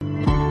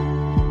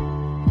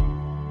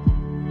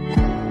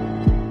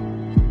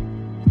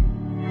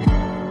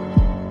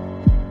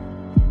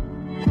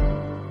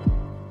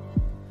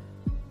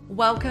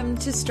Welcome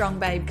to Strong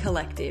Babe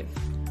Collective.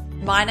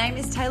 My name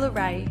is Taylor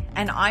Ray,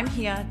 and I'm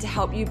here to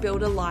help you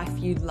build a life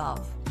you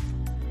love.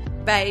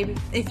 Babe,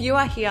 if you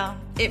are here,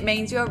 it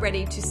means you are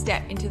ready to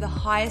step into the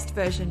highest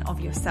version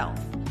of yourself.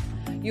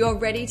 You are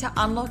ready to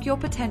unlock your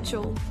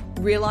potential,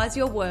 realize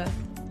your worth,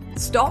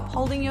 stop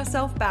holding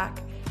yourself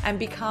back, and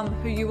become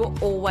who you were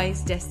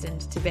always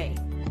destined to be.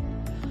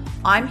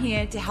 I'm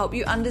here to help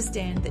you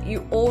understand that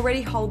you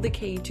already hold the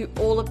key to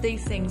all of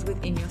these things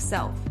within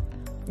yourself.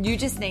 You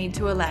just need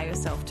to allow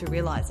yourself to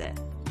realize it.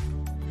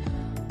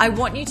 I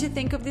want you to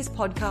think of this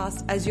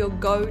podcast as your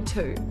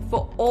go-to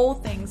for all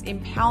things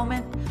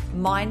empowerment,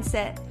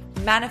 mindset,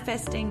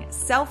 manifesting,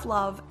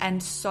 self-love,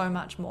 and so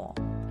much more.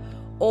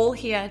 All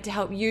here to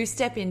help you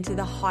step into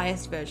the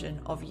highest version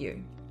of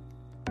you.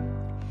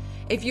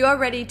 If you are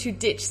ready to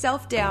ditch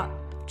self-doubt,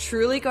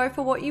 truly go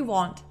for what you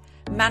want,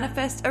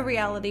 manifest a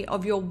reality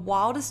of your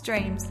wildest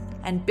dreams,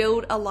 and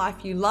build a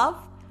life you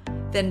love,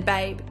 then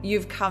babe,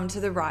 you've come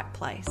to the right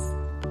place.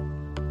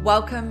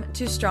 Welcome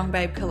to Strong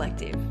Babe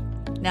Collective.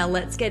 Now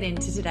let's get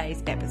into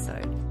today's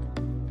episode.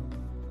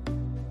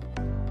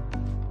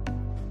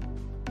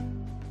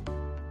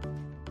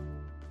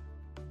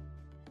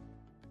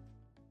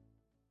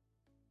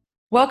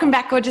 Welcome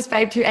back, gorgeous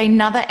babe, to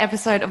another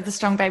episode of the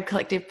Strong Babe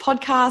Collective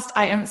podcast.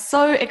 I am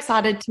so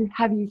excited to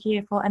have you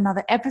here for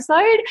another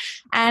episode,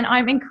 and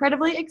I'm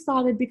incredibly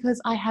excited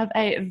because I have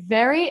a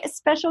very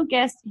special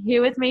guest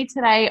here with me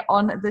today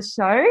on the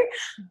show.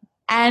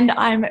 And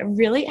I'm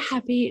really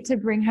happy to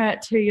bring her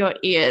to your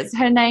ears.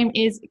 Her name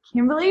is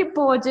Kimberly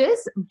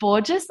Borges.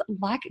 Borges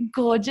like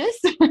gorgeous.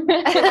 This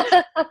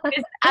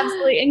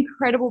absolutely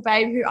incredible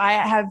babe who I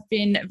have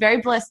been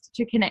very blessed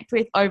to connect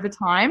with over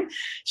time.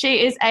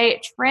 She is a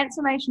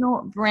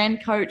transformational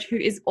brand coach who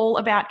is all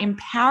about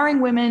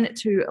empowering women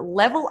to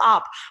level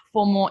up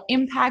for more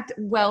impact,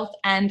 wealth,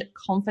 and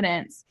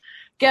confidence.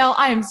 Girl,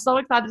 I am so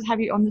excited to have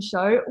you on the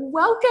show.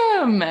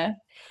 Welcome.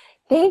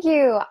 Thank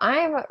you.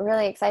 I'm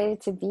really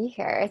excited to be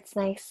here. It's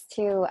nice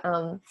to,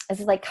 this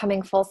is like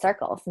coming full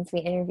circle since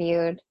we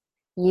interviewed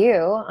you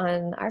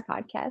on our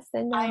podcast.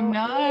 And now I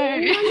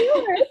know.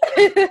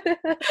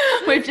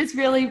 We've just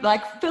really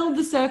filled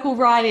the circle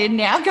right in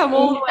now. Come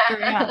all the way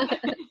around.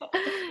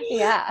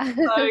 Yeah.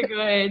 So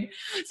good.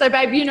 So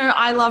babe, you know,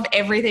 I love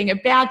everything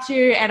about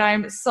you, and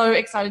I'm so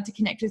excited to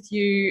connect with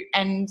you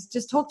and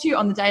just talk to you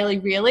on the daily,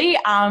 really.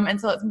 And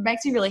so it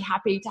makes me really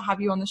happy to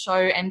have you on the show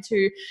and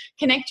to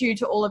connect you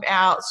to all of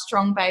our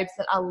strong babes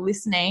that are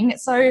listening.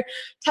 So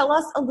tell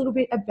us a little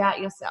bit about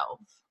yourself.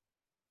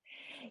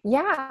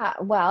 Yeah,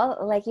 well,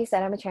 like you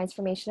said, I'm a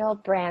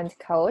transformational brand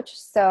coach.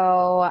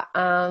 So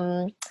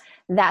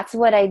that's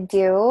what I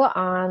do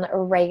on a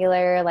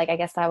regular, I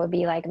guess that would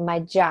be my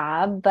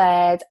job.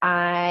 But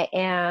I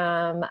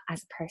am,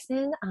 as a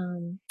person,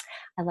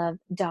 I love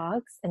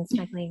dogs and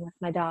snuggling with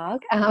my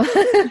dog. I'm a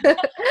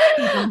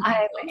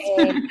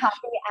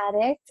coffee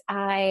addict.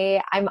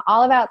 I'm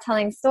all about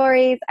telling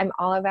stories. I'm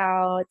all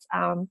about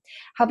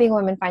helping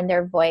women find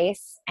their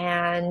voice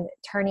and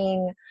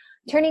turning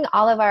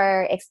all of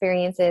our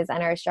experiences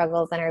and our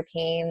struggles and our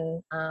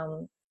pain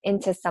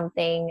into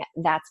something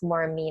that's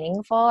more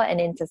meaningful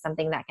and into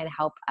something that can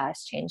help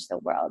us change the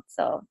world.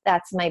 So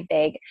that's my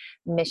big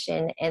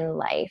mission in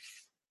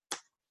life.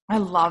 I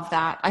love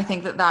that. I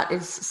think that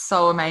is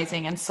so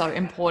amazing and so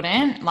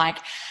important,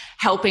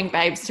 helping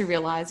babes to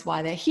realize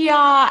why they're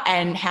here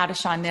and how to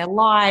shine their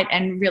light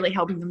and really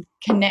helping them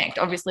connect,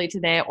 obviously, to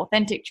their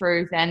authentic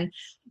truth and,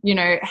 you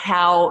know,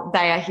 how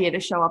they are here to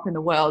show up in the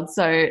world.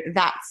 So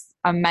that's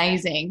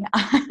amazing.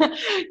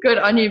 Good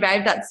on you,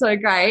 babe. That's so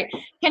great.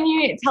 Can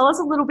you tell us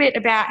a little bit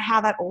about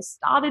how that all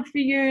started for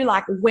you?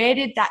 Where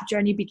did that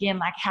journey begin?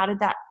 How did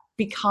that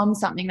become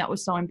something that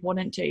was so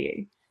important to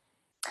you?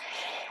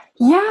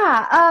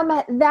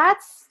 Yeah,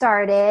 that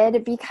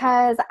started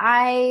because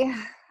I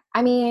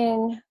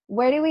mean,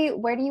 where do you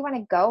want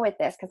to go with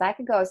this? Because I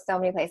could go so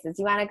many places.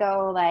 You want to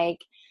go way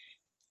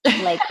Girl,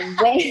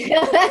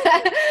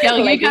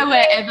 you go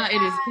wherever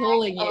it is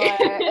calling you.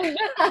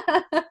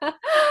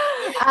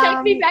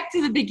 Take me back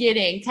to the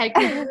beginning. Take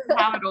me to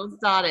how it all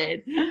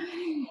started.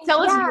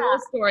 Tell us your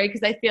story,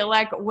 because I feel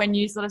like when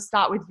you sort of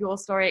start with your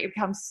story, it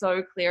becomes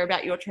so clear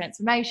about your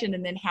transformation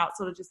and then how it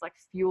sort of just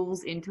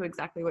fuels into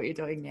exactly what you're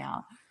doing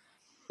now.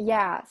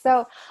 Yeah.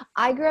 So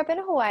I grew up in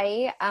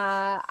Hawaii.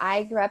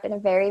 I grew up in a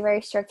very,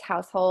 very strict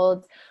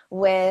household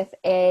with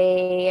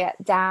a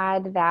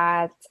dad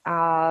that,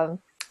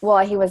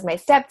 he was my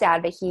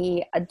stepdad, but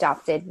he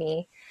adopted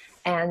me.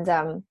 And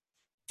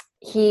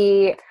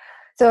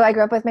so I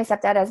grew up with my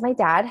stepdad as my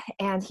dad,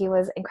 and he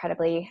was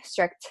incredibly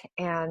strict,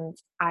 and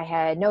I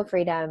had no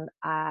freedom,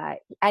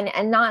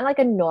 and not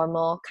a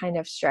normal kind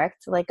of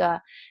strict,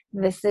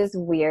 this is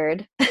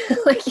weird.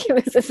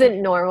 This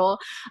isn't normal.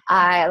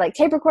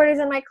 Tape recorders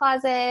in my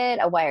closet,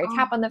 a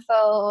wiretap on the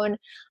phone.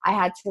 I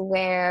had to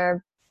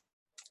wear,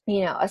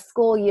 a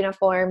school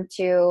uniform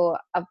to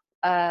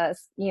a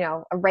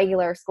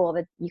regular school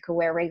that you could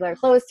wear regular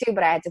clothes to,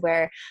 but I had to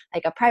wear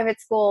like a private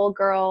school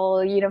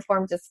girl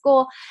uniform to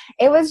school.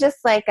 It was just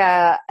like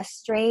a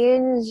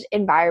strange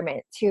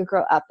environment to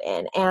grow up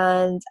in.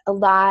 And a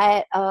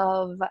lot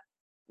of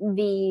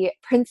the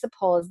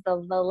principles, the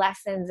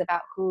lessons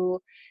about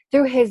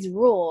through his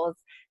rules,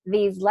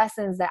 these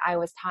lessons that I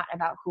was taught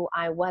about who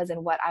I was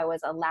and what I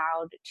was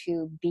allowed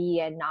to be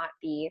and not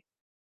be,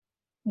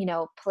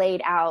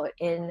 played out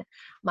in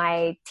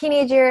my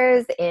teenage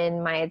years,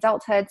 in my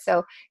adulthood.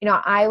 So,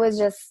 I was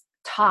just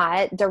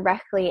taught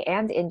directly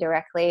and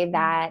indirectly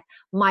that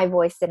my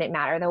voice didn't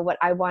matter, that what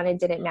I wanted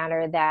didn't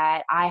matter,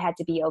 that I had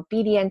to be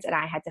obedient and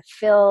I had to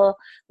fill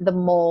the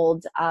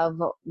mold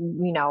of,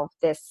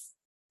 this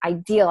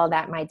ideal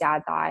that my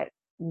dad thought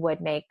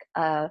would make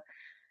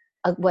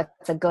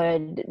what's a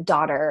good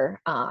daughter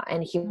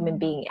and human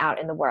being out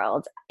in the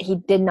world. He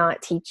did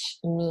not teach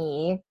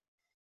me.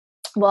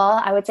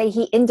 Well, I would say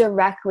he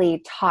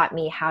indirectly taught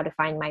me how to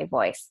find my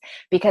voice,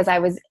 because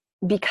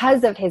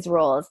of his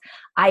rules,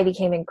 I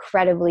became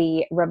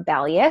incredibly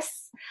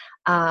rebellious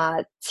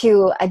to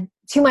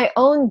my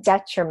own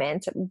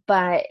detriment,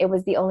 but it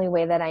was the only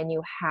way that I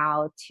knew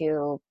how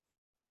to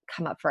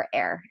come up for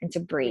air and to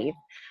breathe.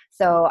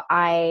 So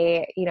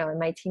I, in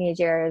my teenage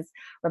years,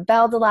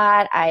 rebelled a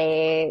lot.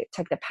 I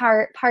took the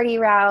party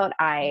route.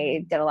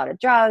 I did a lot of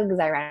drugs.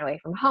 I ran away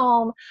from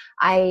home.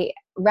 I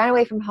ran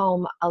away from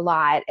home a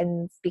lot.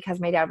 And because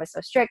my dad was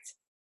so strict,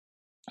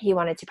 he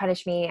wanted to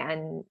punish me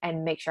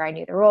and make sure I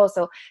knew the rules.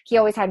 So he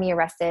always had me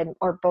arrested,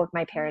 or both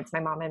my parents, my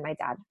mom and my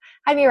dad,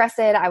 had me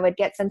arrested. I would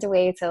get sent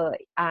away to,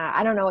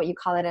 I don't know what you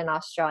call it in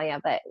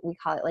Australia, but we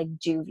call it like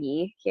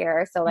juvie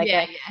here. So like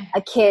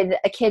a kid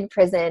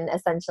prison,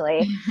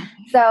 essentially.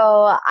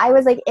 So I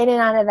was like in and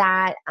out of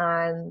that.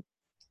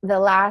 The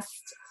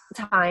last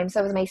time, so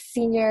it was my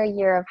senior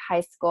year of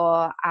high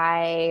school,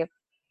 I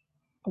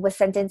was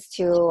sentenced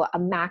to a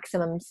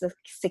maximum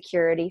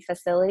security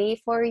facility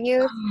for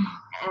youth.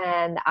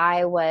 And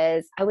I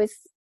was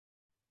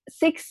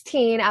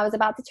 16. I was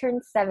about to turn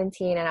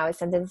 17, and I was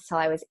sentenced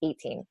until I was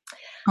 18.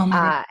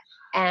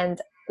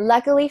 And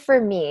luckily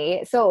for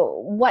me,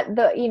 so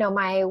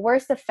my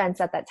worst offense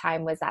at that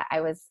time was that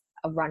I was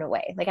a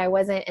runaway. Like I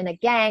wasn't in a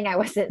gang. I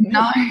wasn't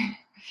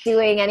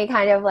doing any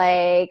kind of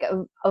like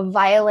a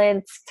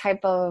violent type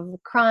of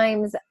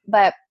crimes,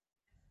 but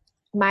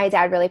my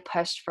dad really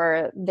pushed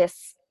for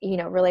this,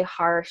 really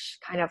harsh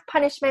kind of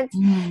punishment.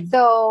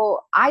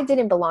 So I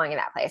didn't belong in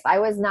that place. I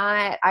was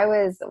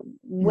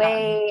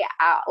way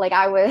out. Like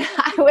I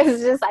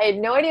had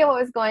no idea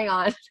what was going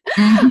on.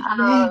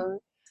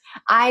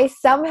 I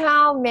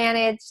somehow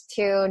managed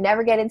to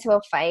never get into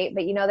a fight,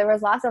 but there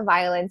was lots of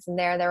violence in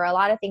there. There were a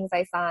lot of things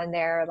I saw in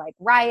there, like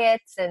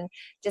riots and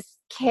just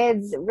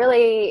kids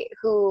really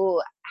who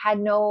had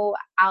no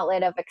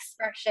outlet of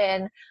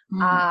expression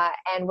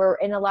and were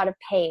in a lot of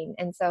pain.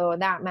 And so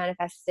that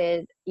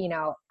manifested,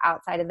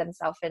 outside of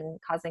themselves and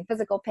causing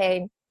physical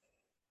pain.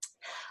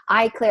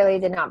 I clearly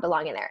did not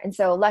belong in there. And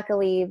so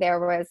luckily there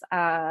was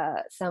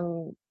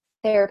some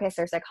therapists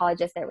or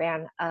psychologists that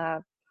ran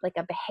like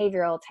a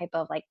behavioral type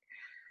of like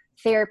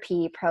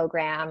therapy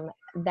program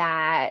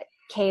that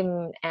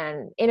came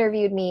and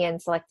interviewed me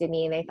and selected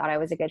me, and they thought I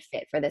was a good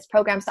fit for this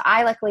program. So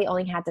I luckily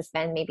only had to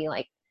spend maybe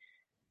like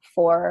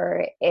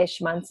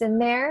 4-ish months in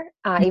there.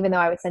 Even though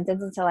I was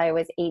sentenced until I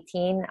was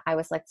 18, I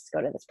was selected to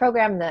go to this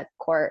program. The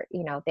court,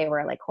 they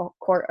were like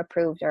court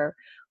approved or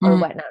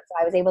whatnot. So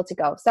I was able to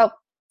go. So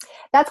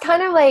that's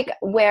kind of like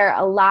where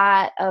a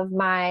lot of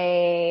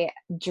my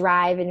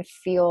drive and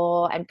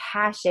fuel and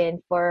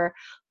passion for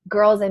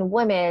girls and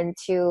women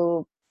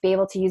to be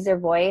able to use their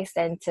voice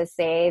and to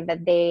say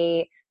that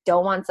they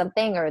don't want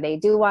something, or they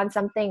do want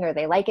something, or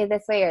they like it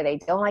this way, or they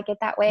don't like it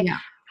that way,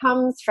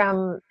 comes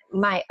from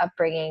my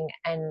upbringing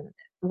and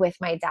with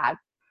my dad.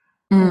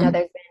 There's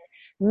been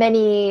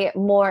many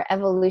more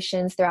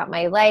evolutions throughout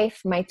my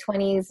life. My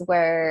 20s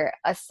were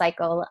a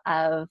cycle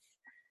of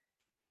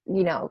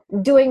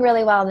doing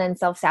really well and then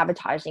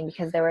self-sabotaging,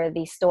 because there were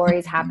these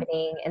stories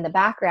happening in the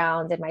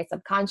background in my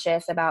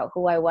subconscious about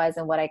who I was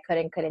and what I could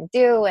and couldn't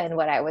do and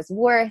what I was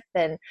worth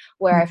and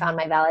where I found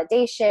my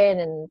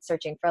validation and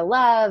searching for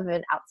love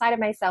and outside of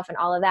myself and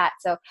all of that.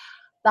 So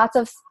lots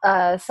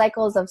of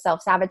cycles of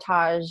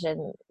self-sabotage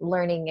and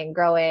learning and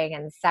growing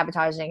and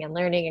sabotaging and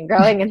learning and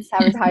growing and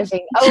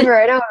sabotaging over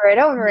and over and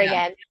over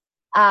again.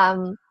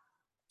 And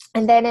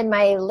then in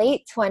my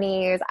late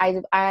 20s,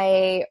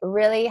 I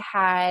really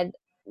had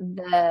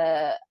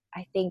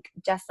I think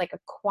just like a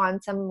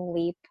quantum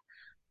leap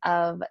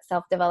of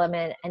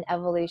self-development and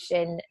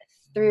evolution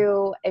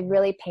through a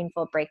really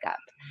painful breakup.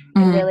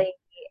 And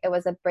it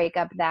was a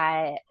breakup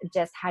that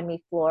just had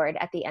me floored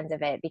at the end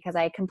of it, because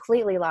I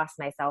completely lost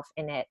myself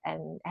in it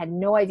and had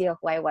no idea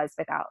who I was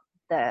without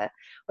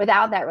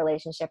that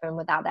relationship and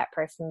without that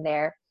person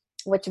there,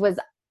 which was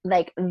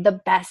like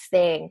the best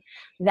thing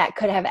that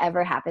could have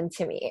ever happened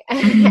to me.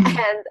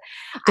 And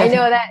I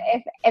know that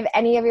if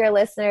any of your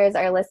listeners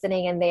are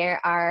listening and they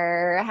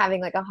are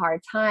having like a hard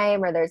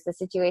time, or there's a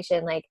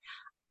situation, like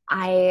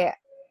I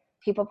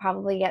people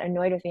probably get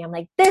annoyed with me. I'm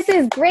like, this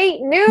is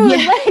great news. Yeah.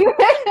 Like,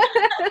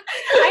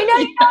 I know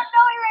you don't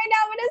know it right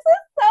now, but this is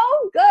so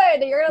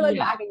good. You're going to look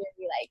back and you're going to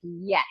be like,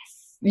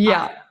 yes.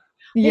 Yeah. Awesome.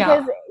 Yeah.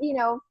 Because, you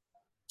know,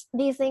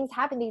 these things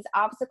happen. These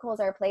obstacles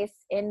are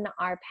placed in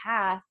our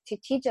path to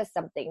teach us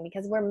something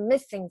because we're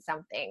missing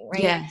something,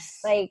 right? Yes.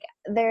 Like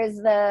there's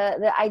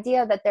the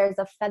idea that there's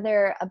a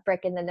feather, a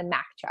brick, and then the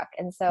Mack truck.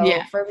 And so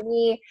for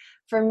me,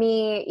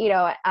 you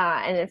know,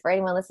 and for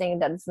anyone listening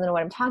that doesn't know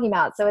what I'm talking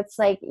about, so it's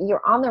like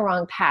you're on the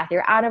wrong path.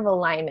 You're out of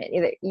alignment.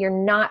 You're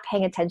not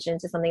paying attention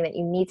to something that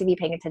you need to be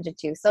paying attention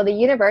to. So the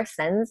universe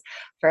sends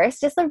first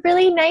just a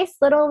really nice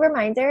little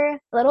reminder,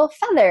 little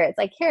feather. It's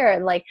like,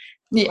 here, like,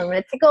 I'm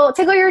going to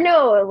tickle your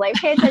nose, like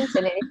pay attention.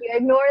 And if you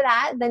ignore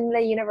that, then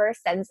the universe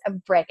sends a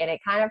brick and it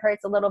kind of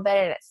hurts a little bit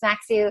and it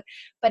smacks you.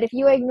 But if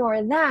you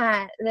ignore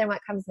that, then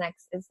what comes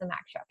next is the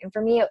Mack truck. And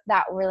for me,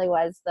 that really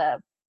was the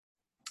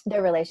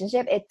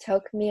relationship. It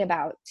took me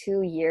about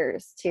 2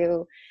 years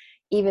to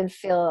even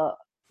feel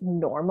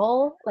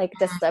normal, like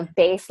just a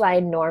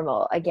baseline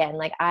normal again.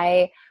 Like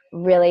I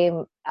really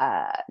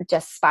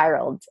just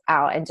spiraled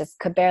out and just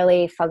could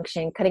barely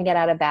function, couldn't get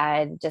out of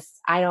bed.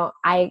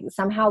 I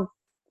somehow,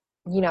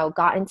 you know,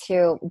 got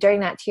into,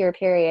 during that 2-year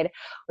period,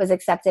 was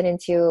accepted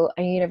into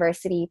a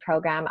university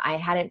program. I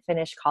hadn't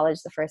finished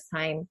college the first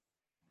time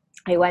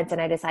I went, and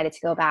I decided to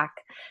go back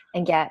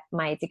and get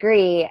my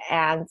degree,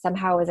 and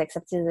somehow was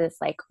accepted to this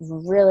like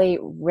really,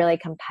 really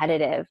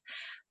competitive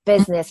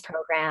business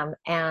program.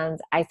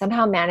 And I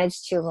somehow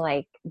managed to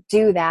like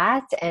do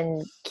that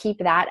and keep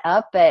that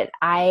up. But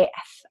I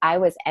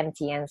was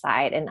empty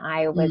inside, and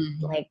I would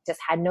like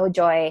just had no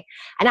joy,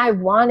 and I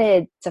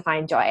wanted to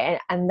find joy.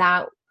 And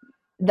that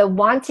the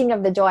wanting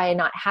of the joy and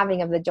not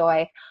having of the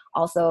joy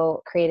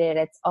also created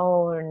its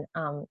own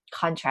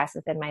contrast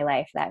within my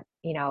life that,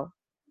 you know,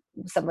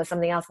 was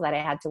something else that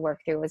I had to work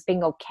through, was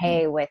being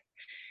okay with,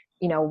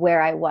 you know,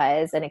 where I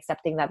was and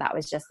accepting that that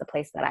was just the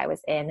place that I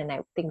was in, and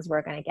things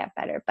were going to get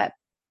better. But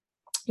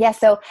yeah,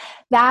 so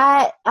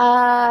that,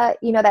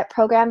 you know, that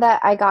program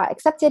that I got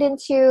accepted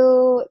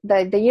into,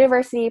 the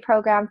university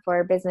program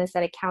for business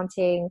and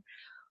accounting,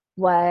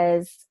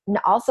 was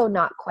also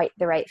not quite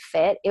the right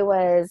fit. It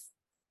was,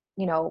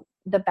 you know,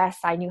 the best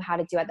I knew how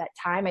to do at that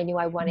time. I knew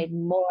I wanted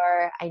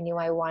more. I knew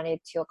I wanted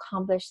to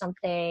accomplish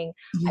something.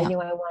 I knew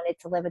I wanted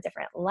to live a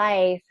different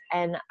life.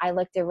 And I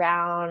looked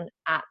around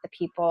at the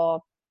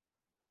people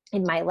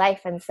in my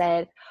life and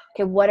said,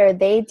 okay, what are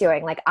they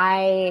doing? Like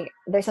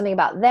there's something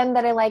about them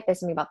that I like.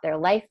 There's something about their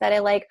life that I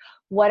like.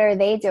 What are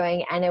they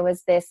doing? And it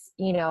was this,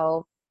 you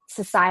know,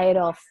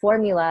 societal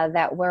formula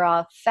that we're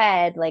all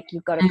fed. Like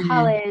you go to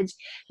college,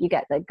 you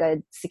get the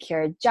good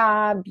secure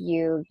job,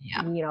 you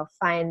know,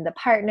 find the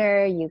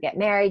partner, you get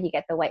married, you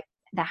get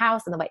the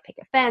house and the white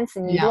picket fence,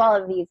 and you do all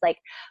of these like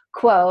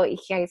quote, you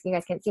guys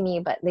can't see me,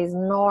 but these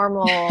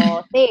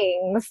normal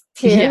things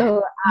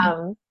to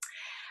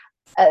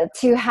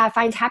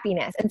find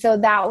happiness. And so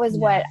that was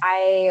what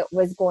I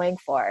was going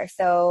for.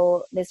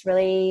 So this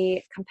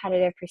really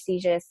competitive,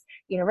 prestigious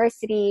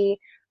university,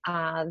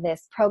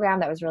 this program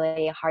that was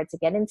really hard to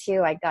get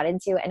into, I got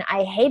into, and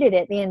I hated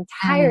it the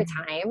entire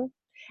time.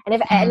 And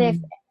if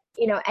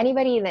you know,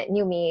 anybody that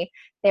knew me,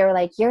 they were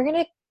like, you're going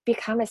to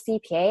become a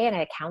CPA and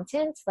an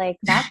accountant? Like,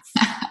 that's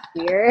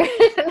weird.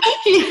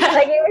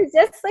 Like, it was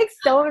just like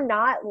so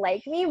not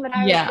like me, but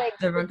I was like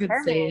everyone could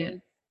see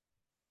it.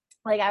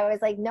 Like, I was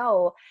like,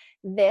 no,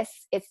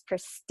 it's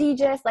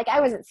prestigious. Like,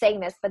 I wasn't saying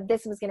this, but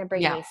this was going to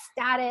bring me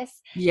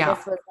status.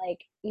 This was like,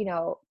 you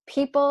know,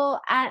 people,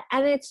 and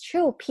it's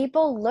true.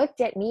 People looked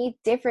at me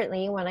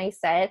differently when I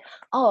said,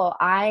 oh,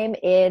 I'm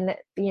in,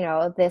 you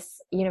know,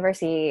 this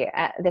university,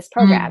 this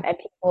program. And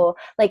people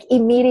like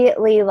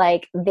immediately,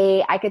 like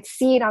I could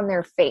see it on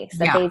their face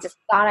that they just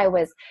thought I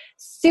was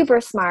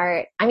super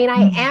smart. I mean,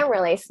 I am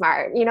really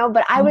smart, you know,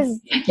 but I was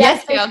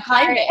just as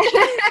smart.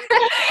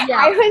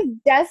 I was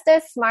just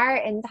as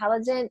smart,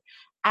 intelligent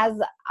as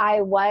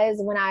I was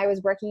when I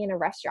was working in a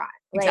restaurant.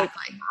 Like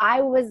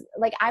I was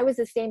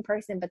the same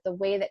person, but the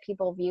way that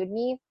people viewed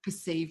me,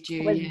 perceived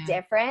you, was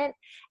different.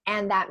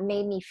 And that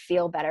made me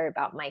feel better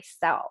about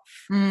myself.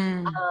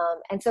 And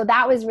so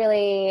that was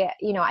really,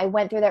 you know, I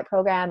went through that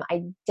program.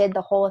 I did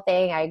the whole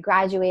thing. I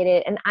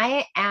graduated, and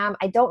I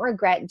don't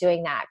regret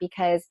doing that,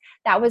 because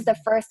that was the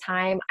first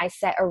time I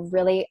set a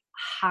really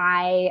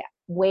high,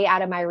 way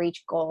out of my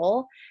reach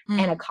goal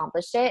and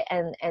accomplished it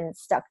and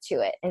stuck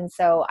to it. And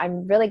so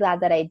I'm really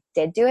glad that I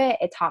did do it.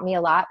 It taught me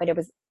a lot, but it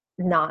was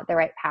not the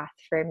right path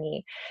for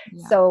me.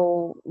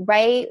 So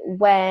right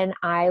when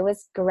I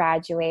was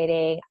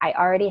graduating, I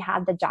already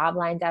had the job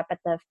lined up at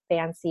the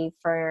fancy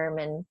firm,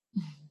 and,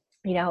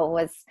 you know,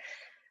 was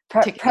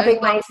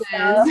prepping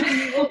myself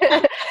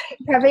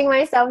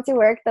to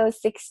work those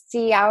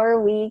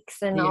 60-hour weeks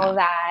and all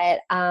that.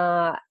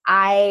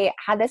 I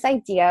had this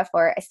idea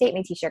for a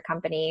statement t-shirt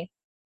company,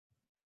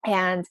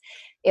 and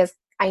it was,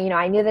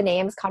 I knew the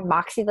names called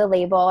Moxie the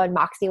Label, and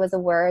Moxie was a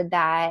word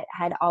that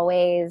had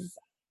always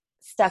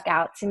stuck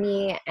out to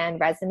me and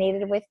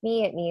resonated with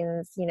me. It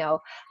means, you know,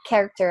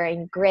 character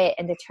and grit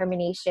and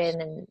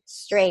determination and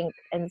strength.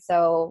 And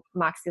so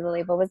Moxie the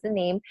label was the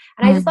name.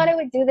 And I just thought I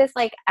would do this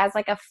like as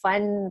like a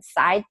fun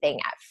side thing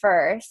at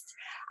first.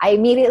 I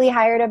immediately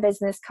hired a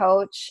business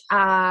coach,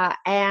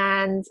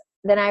 and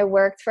then I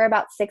worked for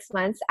about 6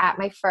 months at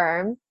my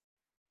firm,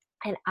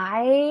 and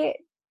I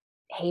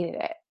hated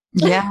it.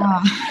 Yeah.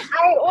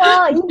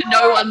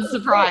 No one's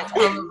surprised,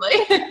 probably.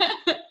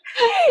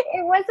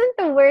 It wasn't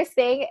the worst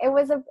thing. It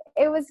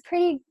was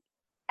pretty,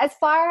 as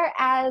far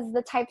as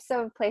the types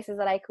of places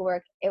that I could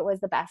work, it was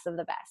the best of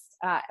the best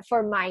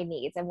for my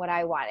needs and what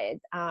I wanted.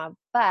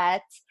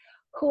 But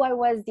who I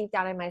was deep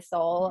down in my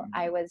soul,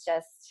 I was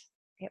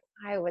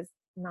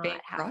not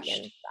happy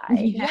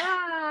inside.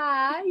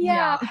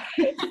 Yeah.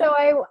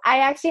 So I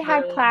actually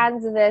had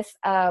planned this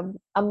a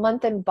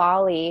month in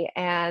Bali,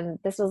 and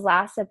this was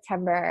last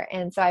September.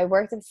 And so I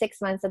worked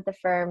 6 months at the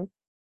firm,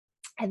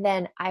 and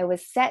then I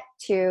was set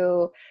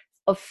to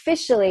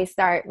officially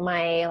start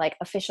my like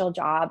official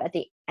job at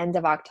the end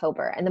of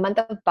October. And the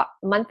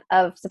month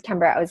of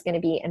September, I was going to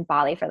be in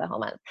Bali for the whole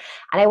month.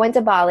 And I went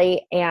to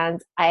Bali,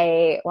 and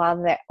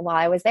while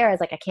I was there, I was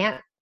like, I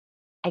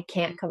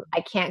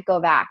can't go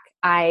back.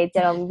 I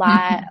did a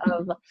lot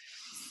of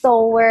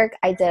soul work.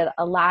 I did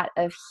a lot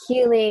of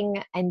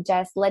healing and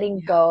just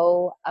letting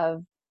go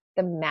of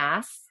the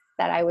mask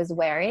that I was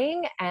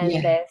wearing and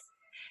this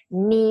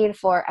need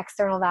for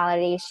external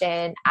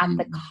validation at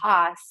the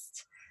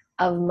cost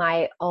of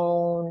my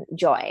own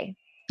joy.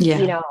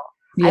 You know,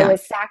 I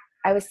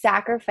was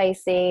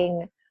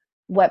sacrificing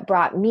what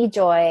brought me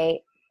joy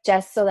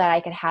just so that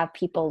I could have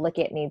people look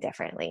at me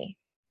differently.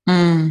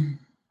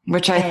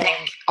 Which I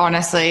think,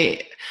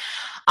 honestly,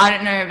 I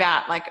don't know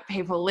about like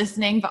people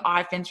listening, but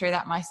I've been through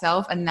that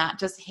myself, and that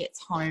just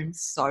hits home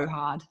so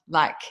hard.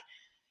 Like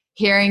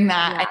hearing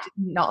that,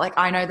 and not like,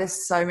 I know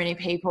there's so many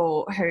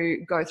people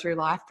who go through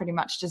life pretty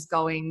much just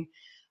going,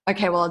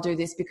 okay, well, I'll do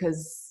this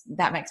because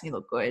that makes me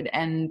look good,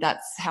 and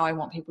that's how I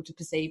want people to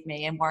perceive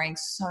me, and worrying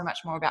so much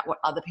more about what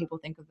other people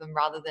think of them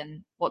rather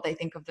than what they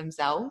think of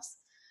themselves.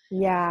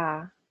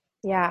 Yeah.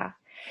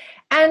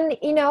 And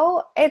you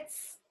know,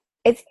 it's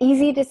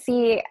easy to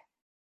see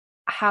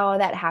how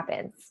that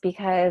happens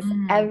because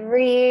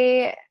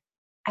every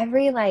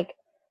like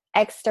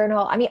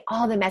external, I mean,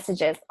 all the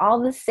messages, all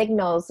the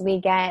signals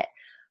we get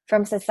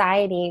from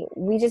society,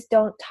 we just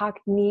don't talk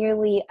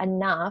nearly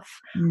enough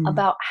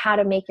about how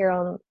to make your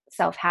own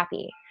self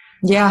happy.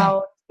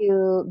 How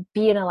to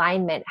be in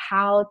alignment,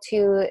 how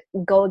to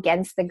go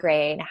against the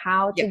grain,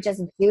 how to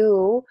just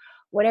do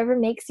whatever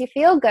makes you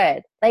feel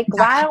good. Like,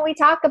 why don't we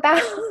talk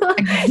about doing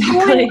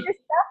the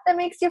stuff that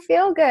makes you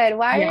feel good?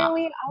 Why are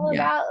we all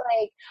about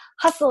like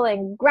hustle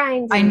and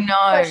grind and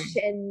push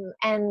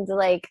and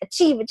like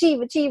achieve?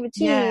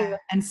 And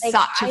like,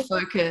 such a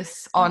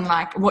focus on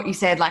like what you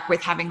said, like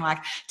with having like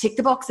tick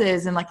the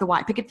boxes and like the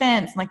white picket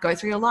fence and like go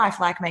through your life,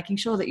 like making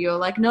sure that you're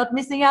like not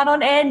missing out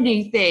on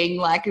anything,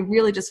 like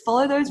really just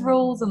follow those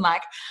rules, and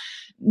like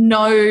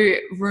no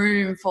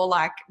room for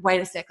like,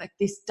 wait a sec, like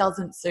this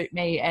doesn't suit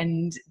me,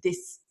 and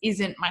this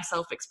isn't my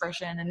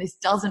self-expression, and this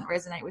doesn't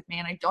resonate with me,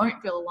 and I don't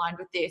feel aligned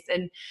with this.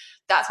 And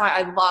that's why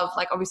I love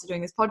like obviously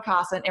doing this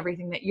podcast, and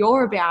everything that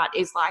you're about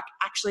is like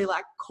actually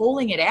like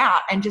calling it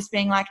out and just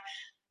being like,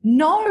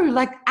 no,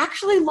 like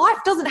actually life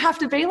doesn't have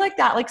to be like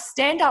that. Like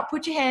stand up,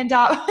 put your hand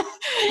up,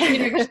 you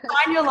know,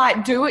 shine your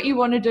light, do what you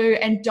want to do,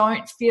 and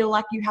don't feel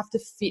like you have to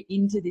fit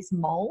into this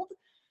mold.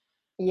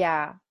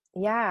 Yeah.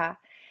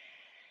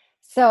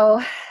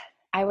 So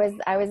I was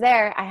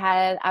there.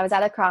 I was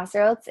at a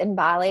crossroads in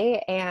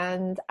Bali,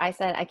 and I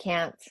said, I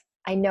can't.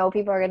 I know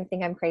people are going to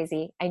think I'm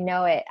crazy. I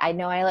know it. I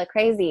know I look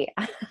crazy.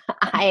 But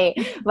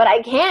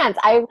I can't.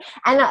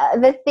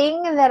 The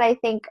thing that I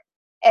think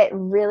it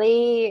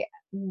really,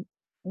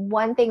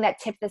 one thing that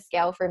tipped the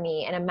scale for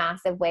me in a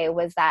massive way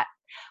was that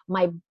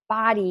my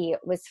body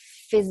was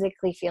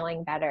physically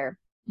feeling better.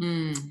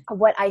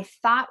 What I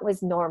thought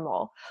was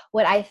normal,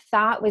 what I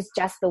thought was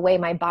just the way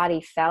my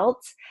body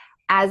felt,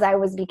 as I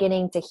was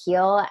beginning to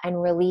heal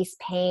and release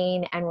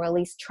pain and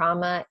release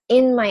trauma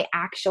in my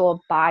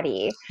actual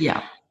body.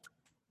 Yeah.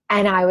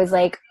 And I was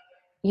like,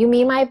 you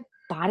mean my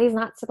body's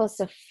not supposed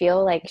to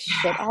feel like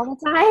shit all the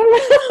time?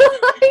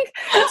 Like,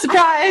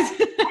 surprise.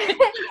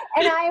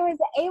 And I was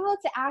able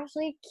to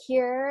actually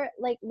cure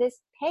like this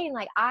pain.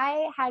 Like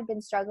I had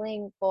been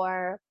struggling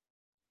for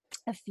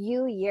a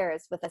few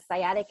years with a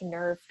sciatic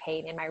nerve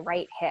pain in my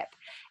right hip.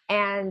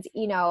 And,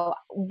 you know,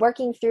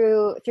 working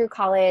through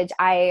college,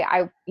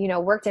 I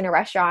worked in a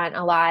restaurant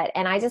a lot.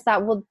 And I just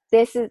thought, well,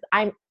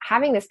 I'm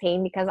having this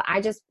pain because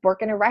I just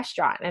work in a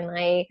restaurant and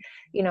I,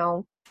 you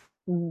know,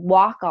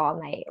 walk all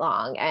night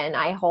long and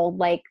I hold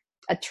like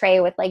a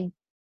tray with like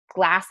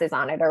glasses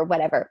on it or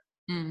whatever.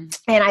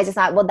 And I just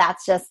thought, well,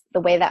 that's just the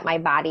way that my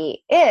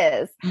body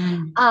is.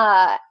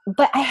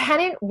 But I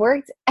hadn't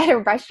worked at a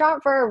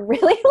restaurant for a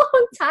really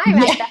long time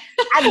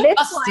at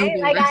this point.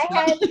 Like I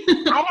had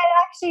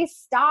actually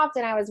stopped,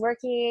 and I was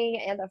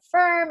working at a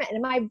firm,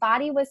 and my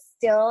body was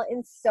still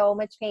in so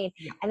much pain.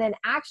 Yeah. And then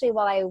actually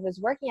while I was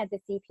working at the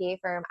CPA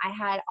firm, I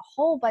had a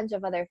whole bunch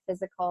of other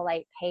physical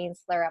like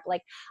pains flare up.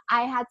 Like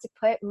I had to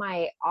put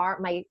my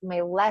arm,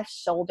 my left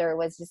shoulder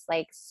was just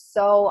like,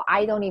 so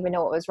I don't even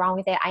know what was wrong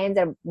with it. I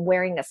ended up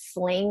wearing a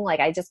sling. Like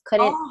I just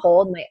couldn't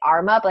hold my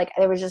arm up. Like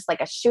there was just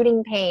like a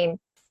shooting pain.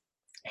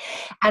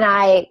 And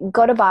I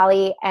go to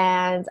Bali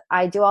and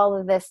I do all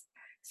of this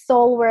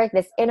soul work,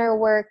 this inner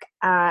work.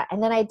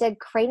 And then I did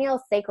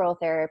cranial sacral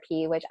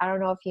therapy, which I don't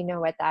know if you know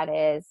what that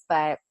is,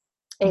 but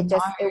it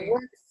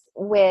works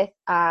with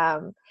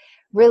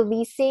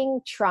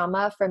releasing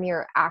trauma from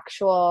your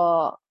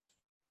actual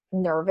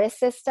nervous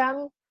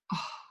system.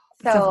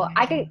 So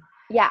I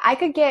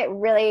could get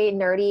really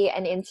nerdy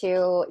and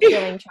into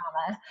healing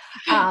trauma.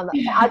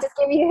 I'll just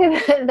give you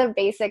the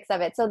basics of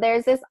it. So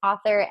there's this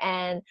author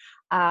and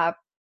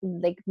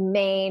like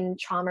main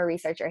trauma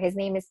researcher. His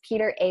name is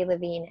Peter A.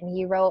 Levine, and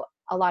he wrote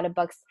a lot of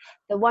books.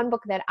 The one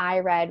book that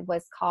I read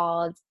was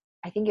called,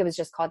 I think it was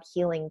just called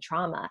Healing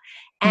Trauma.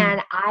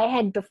 And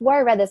before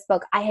I read this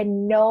book, I had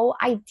no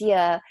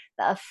idea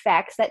the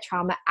effects that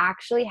trauma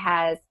actually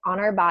has on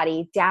our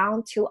body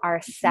down to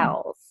our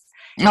cells.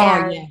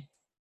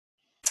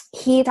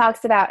 He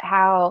talks about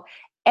how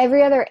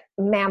every other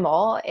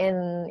mammal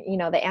in,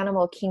 the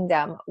animal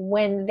kingdom,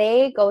 when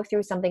they go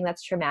through something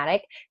that's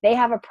traumatic, they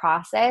have a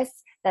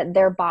process that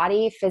their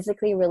body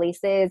physically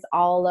releases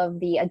all of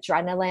the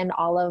adrenaline,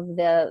 all of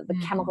the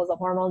chemicals, the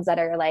hormones that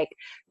are like,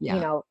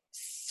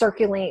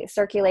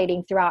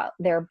 circulating throughout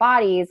their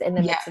bodies in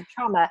the midst of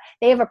trauma.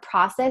 They have a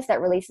process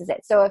that releases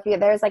it. So if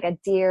there's like a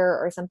deer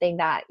or something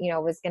that,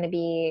 was going to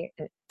be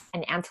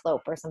an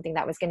antelope or something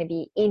that was going to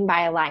be eaten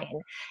by a lion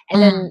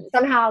and then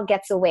somehow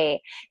gets away,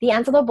 the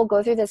antelope will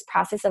go through this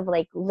process of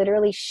like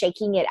literally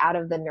shaking it out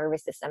of the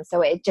nervous system.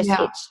 So it just,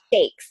 it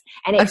shakes.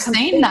 And I've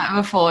seen that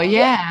before.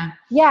 Yeah.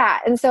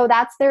 And so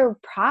that's their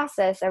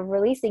process of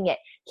releasing it.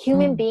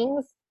 Human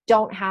beings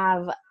don't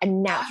have a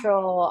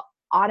natural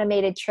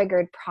automated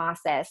triggered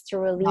process to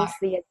release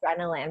the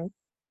adrenaline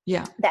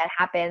that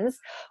happens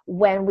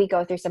when we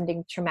go through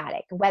something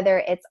traumatic,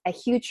 whether it's a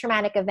huge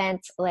traumatic event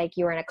like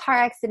you were in a car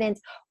accident,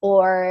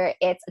 or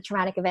it's a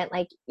traumatic event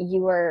like you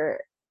were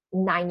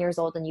 9 years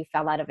old and you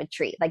fell out of a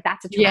tree. Like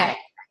that's a traumatic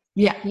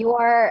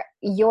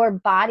your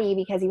body,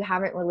 because you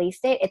haven't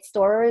released it, it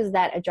stores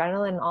that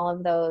adrenaline and all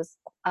of those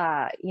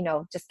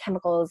just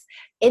chemicals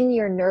in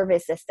your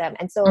nervous system.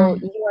 And so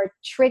you are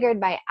triggered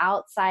by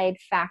outside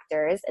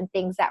factors and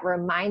things that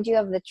remind you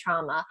of the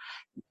trauma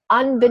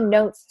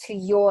unbeknownst to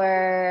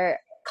your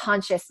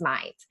conscious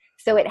mind.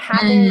 So it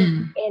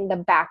happens in the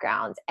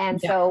background.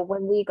 And so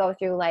when we go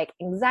through like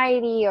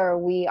anxiety or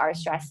we are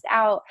stressed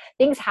out,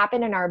 things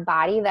happen in our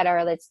body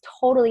that's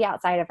totally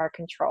outside of our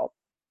control.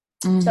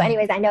 So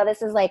anyways, I know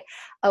this is like,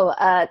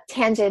 a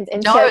tangent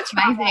into it's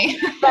amazing.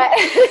 But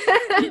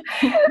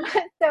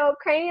so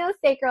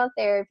craniosacral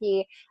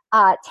therapy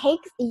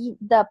takes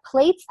the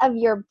plates of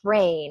your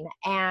brain,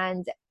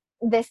 and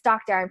this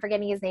doctor, I'm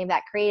forgetting his name,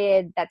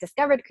 that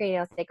discovered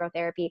craniosacral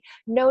therapy,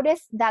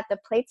 noticed that the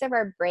plates of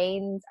our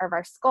brains, of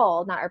our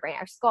skull, not our brain,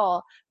 our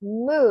skull,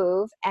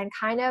 move and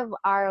kind of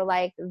are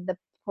like the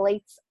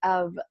plates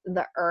of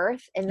the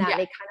earth, in that they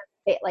kind of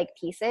fit like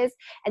pieces.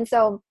 And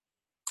so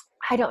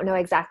I don't know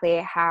exactly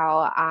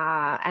how,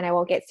 and I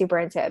won't get super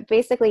into it.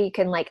 Basically, you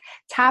can like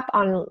tap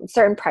on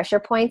certain pressure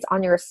points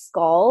on your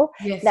skull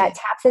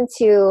taps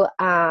into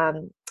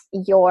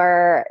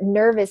your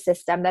nervous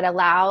system, that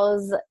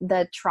allows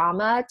the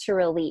trauma to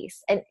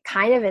release, and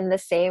kind of in the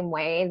same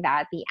way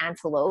that the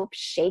antelope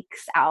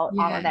shakes out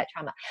all of that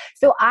trauma.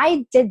 So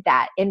I did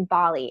that in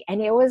Bali,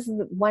 and it was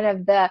one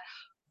of the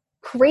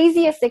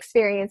craziest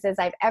experiences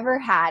I've ever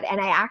had. And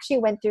I actually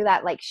went through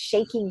that like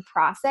shaking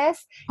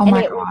process, and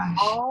it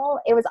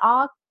was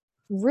all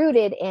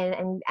rooted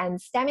in and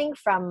stemming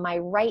from my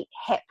right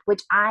hip,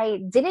 which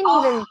I didn't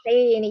even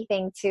say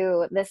anything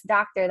to this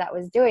doctor that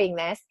was doing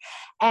this.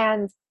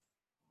 And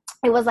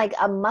it was like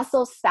a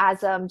muscle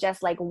spasm,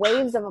 just like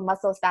waves of a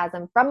muscle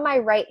spasm from my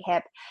right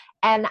hip.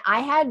 And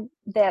I had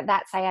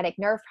that sciatic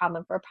nerve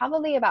problem for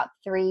probably about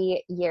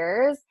 3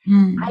 years.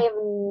 I have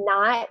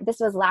not,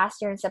 this was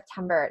last year in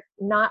September,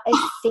 not a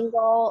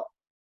single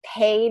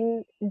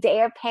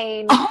day of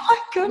pain,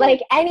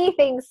 like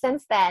anything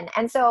since then.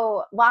 And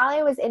so while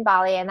I was in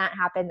Bali and that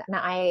happened, and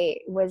I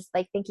was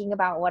like thinking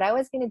about what I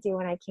was going to do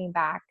when I came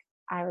back,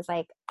 I was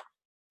like,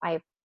 my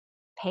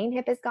pain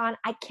hip is gone.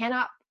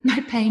 My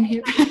pain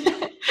hip.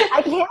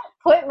 I can't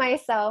put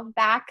myself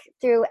back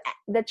through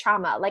the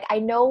trauma. Like I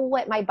know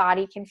what my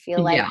body can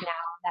feel like now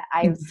that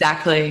I've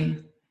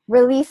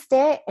released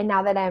it. And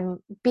now that I'm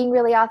being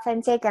really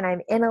authentic and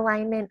I'm in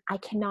alignment, I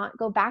cannot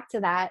go back to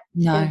that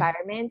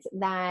environment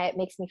that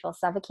makes me feel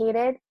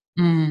suffocated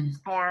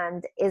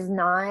and is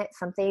not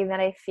something that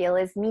I feel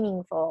is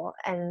meaningful.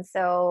 And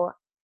so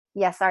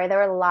Yeah, sorry, there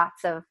were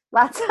lots of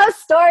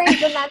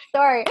stories in that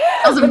story.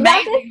 That was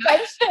amazing.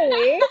 That's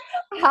essentially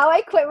how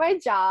I quit my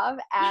job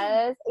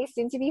as a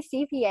soon-to-be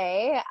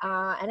CPA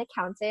and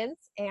accountant,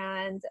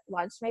 and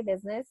launched my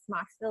business,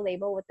 Moxie the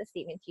Label, with the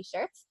statement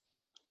t-shirts.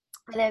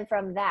 And then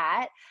from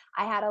that,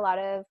 I had a lot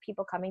of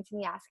people coming to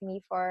me asking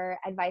me for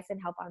advice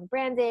and help on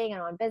branding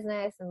and on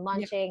business and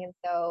launching. Yep. And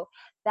so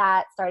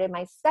that started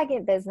my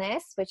second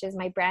business, which is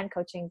my brand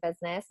coaching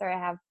business, where I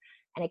have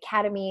an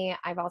academy.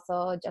 I've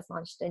also just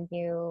launched a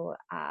new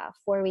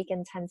 4-week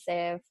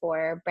intensive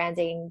for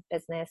branding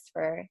business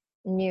for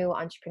new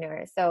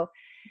entrepreneurs. So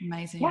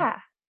amazing. Yeah,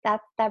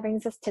 that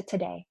brings us to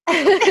today.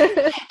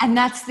 And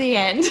that's the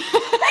end.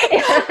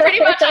 Pretty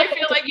much, I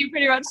feel like you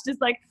pretty much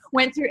just like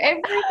went through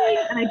everything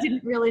and I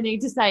didn't really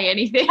need to say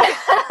anything.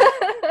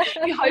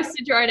 You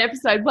hosted your own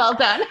episode. Well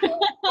done.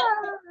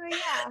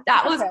 Yeah,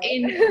 that was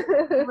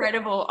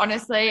incredible,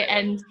 honestly.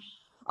 And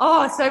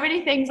so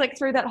many things like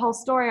through that whole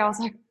story, I was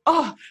like,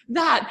 oh,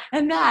 that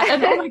and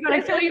oh my God,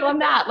 I feel you on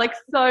that. Like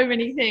so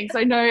many things.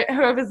 I know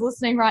whoever's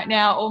listening right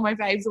now, all my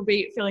babes will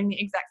be feeling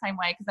the exact same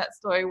way because that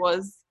story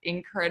was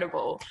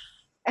incredible.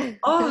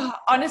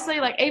 Honestly,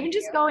 like even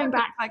just going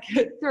back like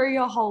through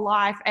your whole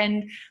life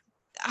and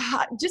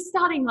just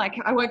starting, like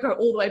I won't go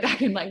all the way back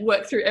and like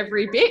work through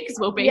every bit because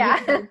we'll be here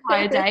for the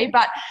entire day,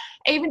 but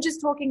even just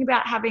talking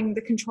about having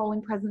the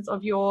controlling presence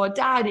of your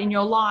dad in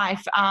your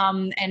life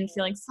and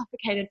feeling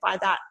suffocated by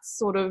that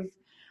sort of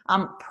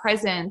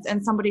presence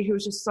and somebody who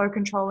was just so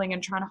controlling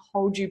and trying to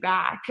hold you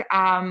back.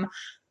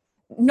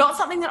 Not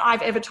something that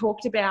I've ever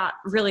talked about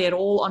really at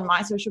all on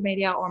my social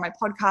media or on my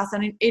podcast.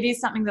 And it is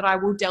something that I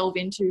will delve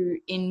into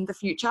in the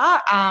future.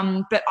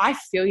 But I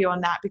feel you on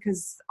that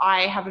because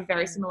I have a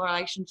very similar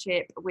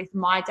relationship with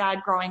my dad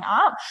growing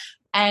up.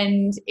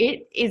 And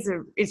it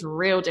is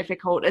real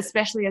difficult,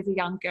 especially as a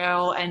young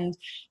girl. And,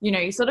 you know,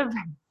 you sort of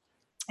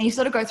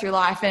go through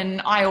life,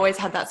 and I always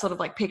had that sort of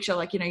like picture,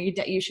 like, you know,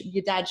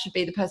 your dad should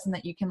be the person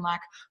that you can like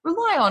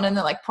rely on and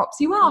that like props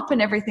you up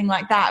and everything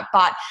like that.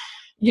 But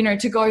you know,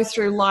 to go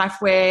through life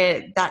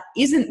where that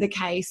isn't the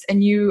case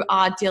and you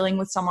are dealing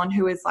with someone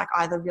who is like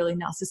either really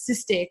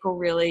narcissistic or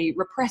really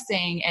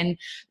repressing and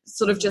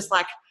sort of just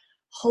like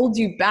hold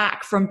you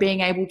back from being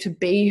able to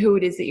be who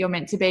it is that you're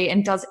meant to be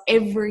and does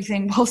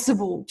everything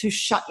possible to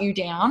shut you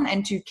down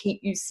and to keep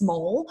you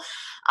small.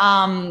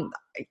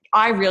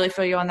 I really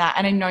feel you on that.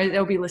 And I know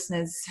there'll be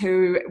listeners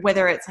who,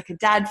 whether it's like a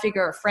dad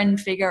figure, a friend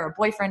figure, a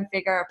boyfriend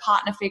figure, a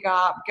partner figure,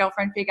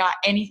 girlfriend figure,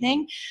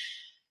 anything,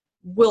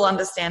 will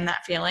understand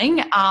that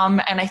feeling.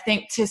 And I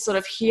think to sort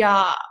of hear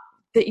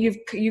that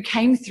you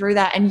came through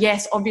that, and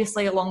yes,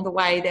 obviously along the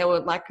way there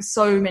were like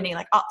so many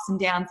like ups and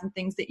downs and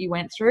things that you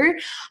went through,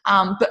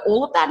 but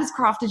all of that has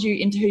crafted you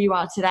into who you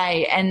are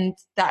today, and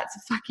that's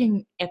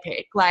fucking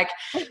epic. Like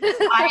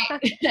I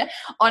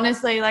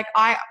honestly, like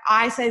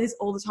I say this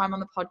all the time on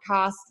the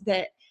podcast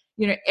that,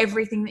 you know,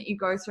 everything that you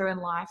go through in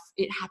life,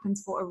 it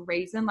happens for a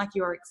reason. Like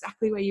you are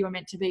exactly where you are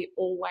meant to be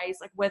always,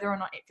 like whether or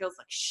not it feels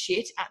like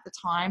shit at the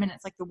time and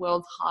it's like the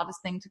world's hardest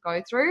thing to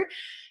go through,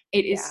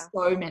 it is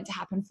so meant to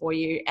happen for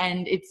you.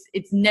 And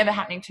it's never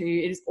happening to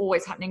you. It is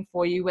always happening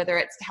for you, whether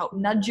it's to help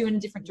nudge you in a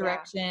different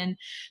direction,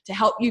 to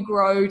help you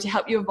grow, to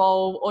help you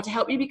evolve, or to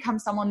help you become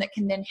someone that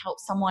can then help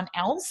someone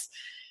else.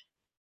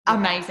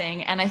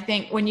 Amazing. And I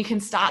think when you can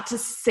start to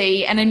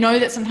see, and I know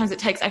that sometimes it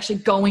takes actually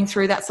going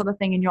through that sort of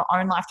thing in your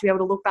own life to be able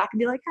to look back and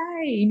be like,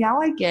 hey, now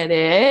I get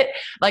it.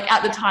 Like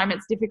at the time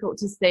it's difficult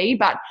to see,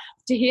 but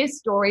to hear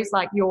stories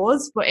like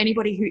yours for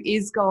anybody who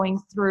is going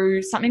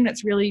through something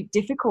that's really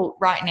difficult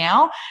right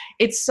now,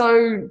 it's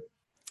so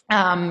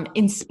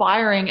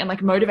inspiring and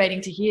like motivating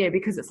to hear,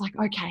 because it's like,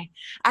 okay,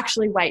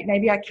 actually wait,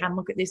 maybe I can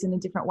look at this in a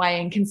different way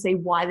and can see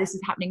why this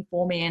is happening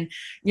for me. And,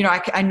 you know,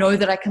 I know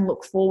that I can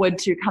look forward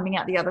to coming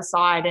out the other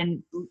side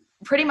and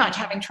pretty much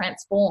having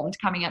transformed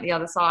coming out the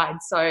other side.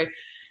 So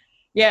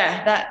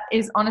yeah, that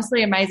is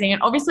honestly amazing.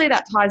 And obviously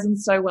that ties in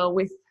so well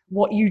with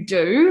what you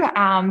do,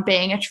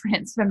 being a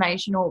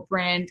transformational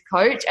brand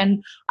coach.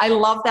 And I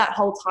love that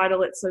whole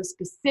title. It's so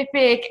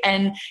specific,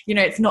 and, you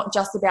know, it's not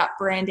just about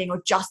branding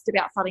or just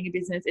about starting a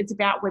business. It's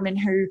about women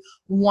who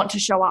want to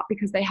show up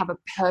because they have a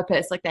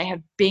purpose, like they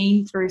have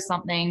been through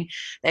something,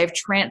 they've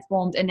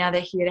transformed, and now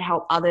they're here to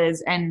help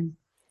others. And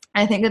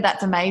I think that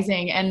that's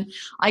amazing. And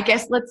I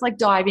guess let's like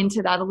dive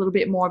into that a little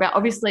bit more about,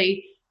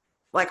 obviously,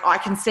 like I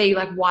can see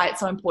like why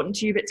it's so important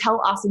to you, but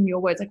tell us in your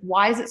words, like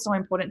why is it so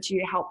important to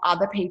you to help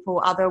other people,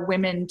 other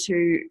women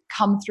to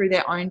come through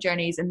their own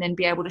journeys and then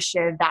be able to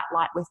share that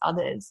light with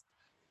others?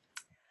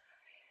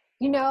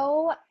 You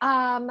know,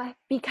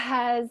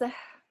 because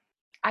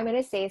I'm going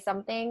to say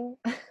something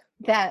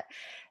that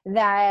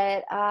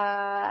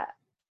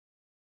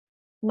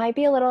might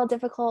be a little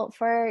difficult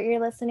for your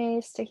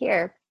listeners to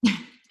hear.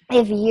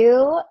 If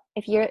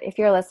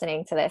you're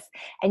listening to this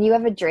and you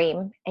have a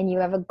dream and you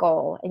have a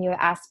goal and you have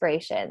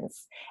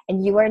aspirations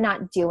and you are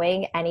not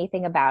doing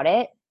anything about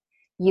it,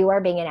 you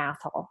are being an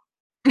asshole.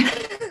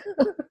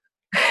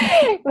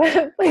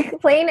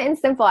 Plain and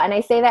simple. And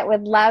I say that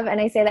with love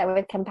and I say that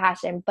with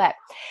compassion. But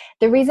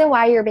the reason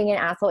why you're being an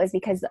asshole is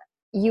because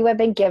you have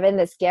been given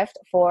this gift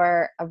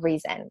for a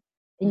reason.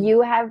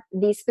 You have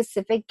these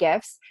specific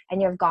gifts,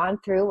 and you have gone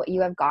through what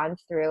you have gone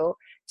through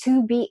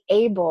to be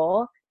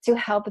able to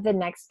help the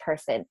next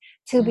person,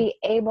 to be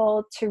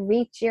able to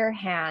reach your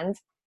hand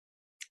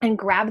and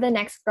grab the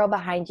next girl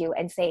behind you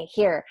and say,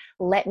 here,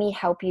 let me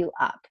help you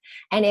up.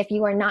 And if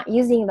you are not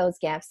using those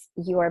gifts,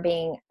 you are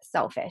being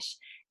selfish.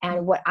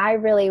 And what I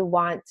really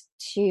want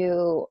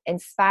to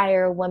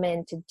inspire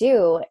women to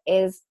do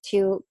is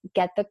to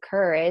get the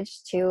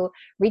courage to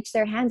reach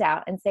their hand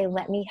out and say,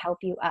 let me help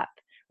you up.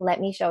 Let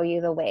me show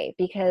you the way.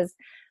 Because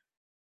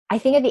I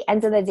think at the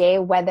end of the day,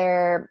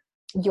 whether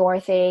your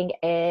thing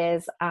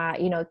is,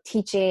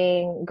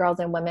 teaching girls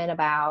and women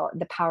about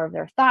the power of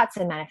their thoughts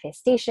and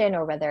manifestation,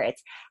 or whether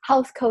it's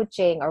health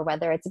coaching, or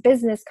whether it's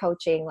business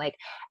coaching, like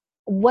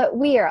what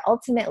we are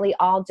ultimately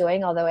all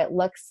doing, although it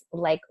looks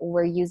like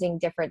we're using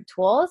different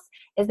tools,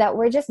 is that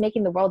we're just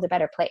making the world a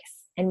better place.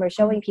 And we're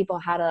showing people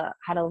how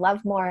to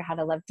love more, how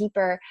to love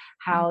deeper,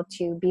 how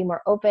to be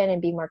more open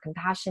and be more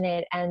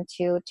compassionate, and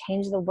to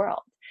change the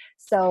world.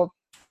 So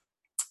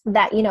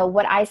that,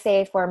 what I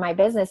say for my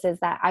business is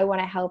that I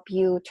want to help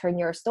you turn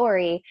your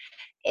story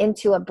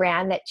into a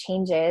brand that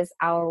changes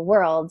our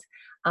world,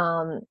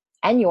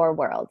 and your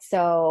world.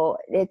 So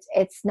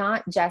it's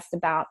not just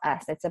about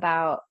us. It's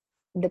about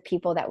the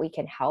people that we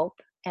can help.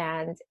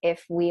 And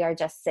if we are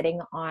just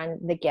sitting on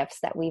the gifts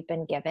that we've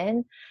been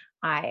given,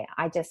 I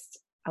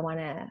want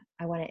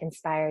to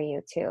inspire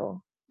you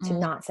to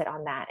not sit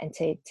on that, and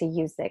to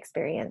use the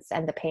experience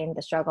and the pain,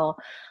 the struggle,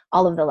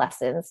 all of the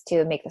lessons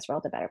to make this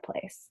world a better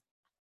place.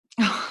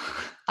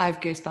 I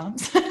have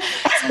goosebumps.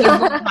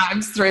 Several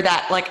times through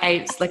that,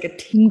 it's like a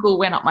tingle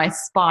went up my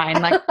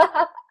spine. Like,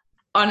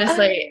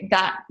 honestly,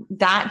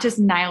 that just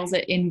nails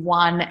it in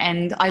one.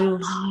 And I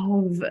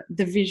love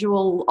the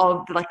visual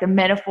of like the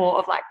metaphor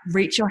of like,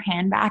 reach your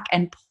hand back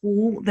and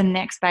pull the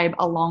next babe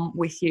along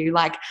with you.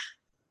 Like,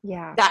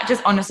 yeah, that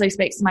just honestly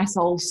speaks to my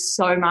soul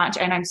so much.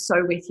 And I'm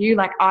so with you.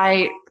 Like,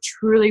 I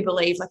truly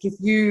believe, like, if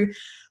you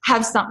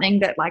have something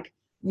that like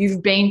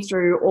you've been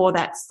through, or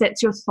that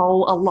sets your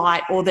soul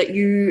alight, or that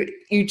you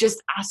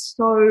just are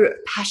so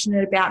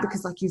passionate about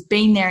because like you've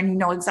been there and you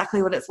know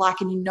exactly what it's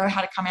like and you know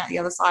how to come out the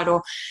other side,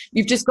 or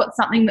you've just got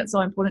something that's so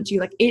important to you,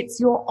 like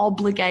it's your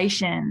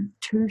obligation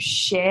to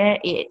share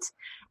it.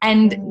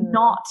 And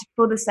not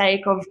for the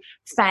sake of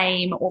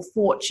fame or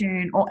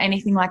fortune or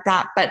anything like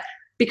that, but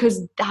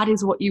because that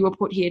is what you were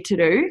put here to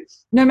do,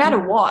 no matter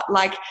what.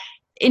 Like,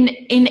 in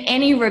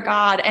any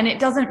regard. And it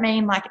doesn't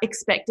mean like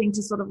expecting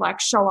to sort of like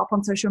show up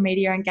on social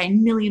media and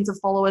gain millions of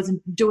followers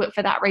and do it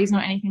for that reason or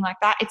anything like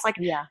that. It's like,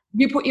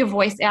 you put your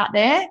voice out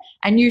there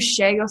and you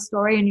share your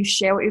story and you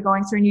share what you're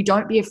going through, and you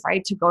don't be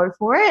afraid to go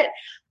for it,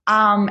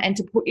 and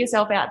to put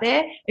yourself out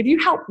there. If you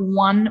help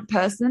one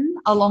person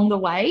along the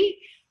way,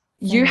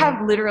 you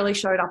have literally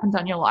showed up and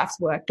done your life's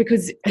work,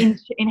 because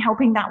in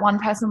helping that one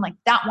person, like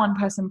that one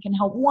person can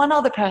help one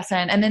other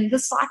person, and then the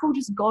cycle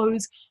just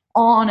goes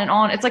on and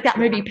on. It's like that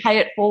movie Pay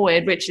It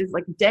Forward, which is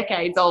like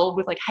decades old,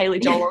 with like Haley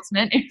Joel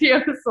Osment, if you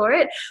ever saw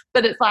it.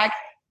 But it's like,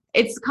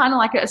 it's kind of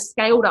like a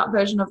scaled up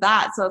version of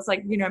that. So it's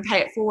like, Pay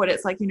It Forward.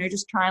 It's like,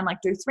 just try and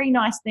like do 3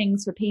 nice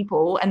things for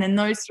people, and then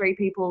those 3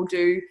 people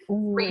do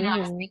 3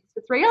 nice things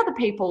for 3 other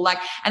people. Like,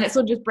 and it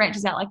sort of just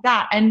branches out like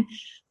that. And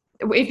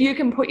if you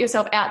can put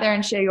yourself out there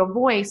and share your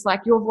voice,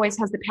 like your voice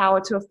has the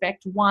power to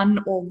affect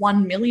 1 or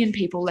 1 million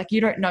people. Like,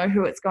 you don't know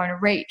who it's going to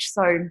reach.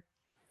 So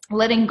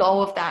letting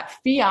go of that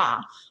fear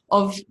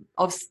of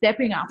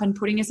stepping up and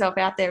putting yourself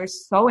out there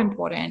is so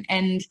important.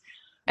 And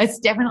it's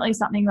definitely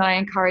something that I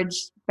encourage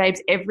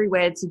babes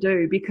everywhere to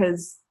do,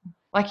 because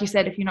like you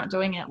said, if you're not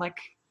doing it, like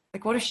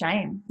what a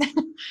shame.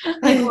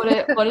 Like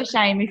what a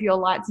shame if your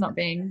light's not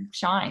being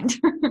shined.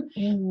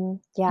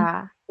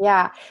 Yeah.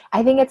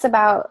 I think it's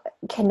about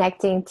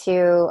connecting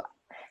to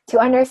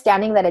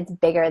understanding that it's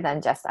bigger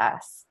than just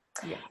us.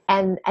 Yeah.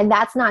 And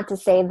that's not to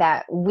say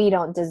that we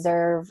don't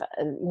deserve,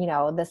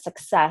 the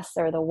success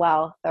or the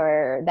wealth,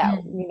 or that,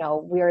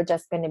 we're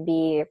just going to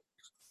be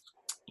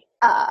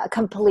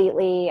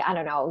completely, I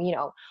don't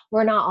know,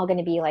 we're not all going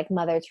to be like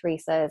Mother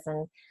Teresa's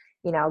and,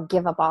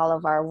 give up all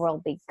of our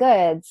worldly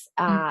goods.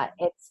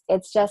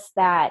 It's just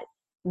that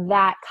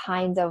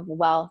kind of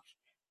wealth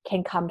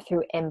can come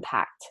through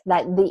impact,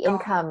 that the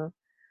income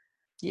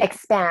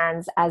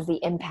expands as the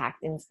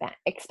impact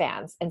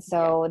expands. And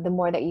so the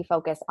more that you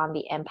focus on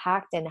the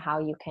impact and how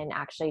you can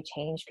actually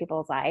change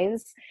people's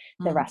lives,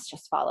 the rest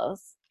just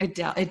follows. It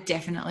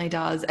definitely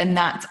does. And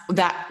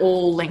that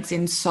all links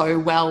in so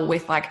well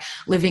with like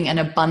living an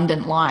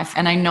abundant life.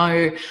 And I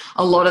know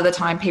a lot of the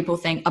time people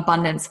think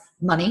abundance,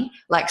 money,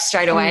 like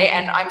straight away.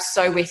 And I'm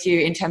so with you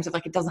in terms of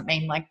like, it doesn't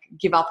mean like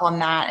give up on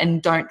that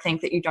and don't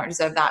think that you don't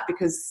deserve that,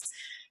 because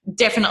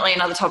definitely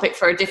another topic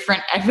for a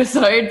different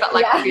episode. But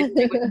like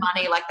obviously with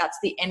money, like that's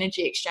the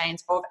energy exchange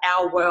of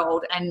our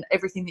world, and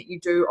everything that you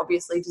do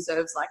obviously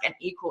deserves like an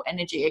equal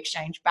energy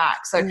exchange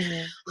back. So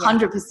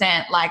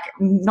 100%, like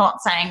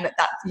not saying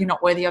that you're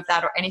not worthy of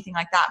that or anything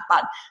like that,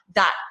 but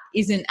that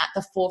isn't at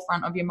the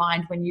forefront of your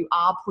mind when you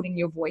are putting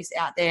your voice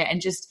out there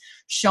and just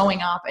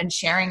showing up and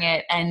sharing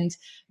it, and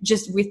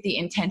just with the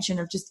intention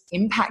of just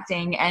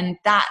impacting. And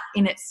that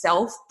in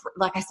itself,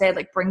 like I said,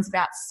 like brings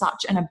about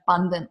such an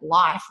abundant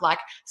life, like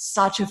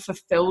such a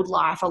fulfilled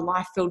life, a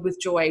life filled with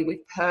joy, with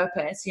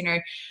purpose. You know,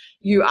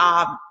 you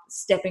are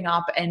stepping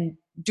up and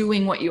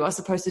doing what you are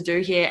supposed to do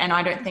here. And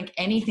I don't think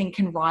anything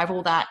can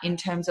rival that in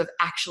terms of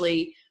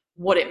actually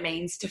what it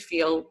means to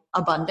feel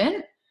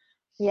abundant.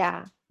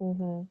 Yeah.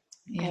 Mm-hmm.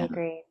 Yeah. I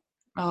agree.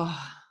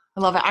 Oh, I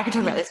love it. I could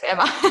talk about this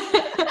forever.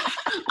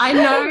 I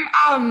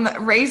know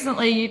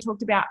recently you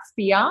talked about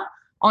fear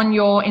on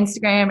your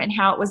Instagram and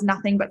how it was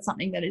nothing but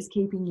something that is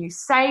keeping you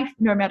safe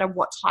no matter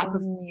what type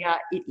of fear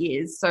it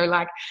is. So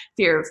like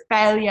fear of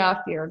failure,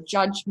 fear of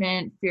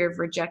judgment, fear of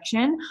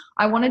rejection.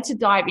 I wanted to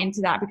dive into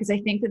that because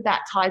I think that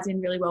that ties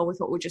in really well with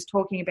what we're just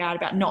talking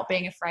about not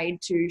being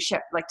afraid to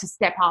to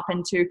step up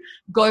and to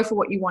go for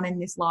what you want in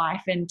this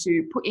life and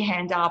to put your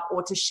hand up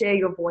or to share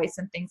your voice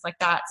and things like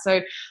that.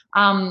 So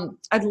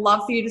I'd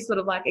love for you to sort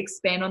of like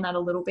expand on that a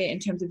little bit in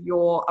terms of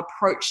your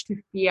approach to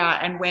fear,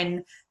 and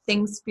when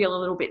things feel a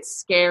little bit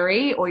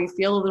scary or you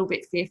feel a little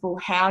bit fearful,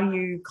 how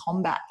you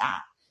combat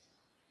that.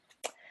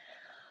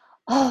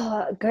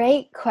 Oh,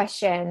 great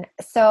question.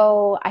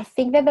 So I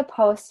think that the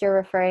post you're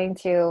referring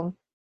to,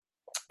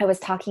 I was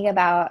talking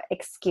about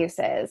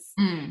excuses.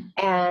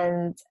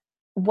 And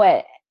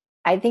what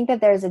I think that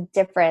there's a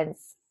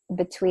difference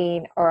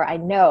between, or I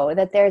know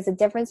that there's a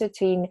difference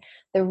between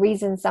the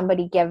reason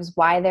somebody gives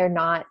why they're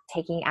not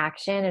taking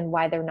action and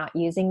why they're not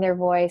using their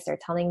voice or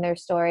telling their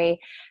story,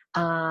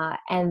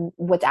 and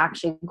what's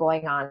actually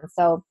going on.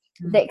 So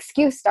the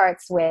excuse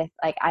starts with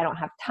like, I don't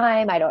have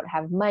time, I don't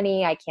have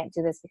money, I can't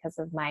do this because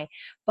of my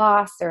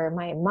boss or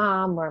my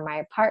mom or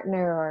my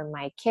partner or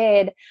my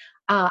kid.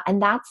 And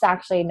that's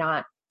actually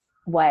not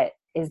what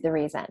is the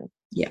reason.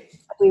 Yeah.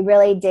 We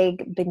really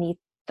dig beneath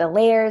the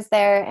layers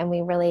there and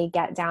we really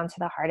get down to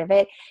the heart of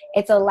it.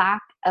 It's a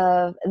lack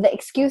of, the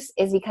excuse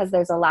is because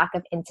there's a lack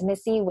of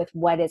intimacy with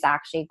what is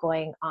actually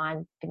going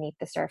on beneath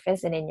the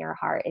surface and in your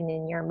heart and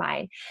in your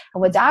mind.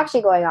 And what's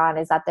actually going on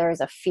is that there is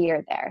a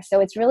fear there.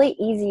 So it's really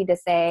easy to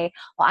say,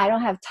 well, I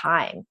don't have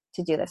time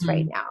to do this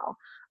right now.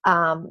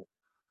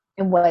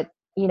 And what,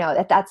 you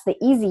know, that's the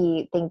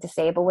easy thing to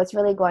say, but what's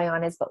really going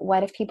on is, but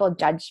what if people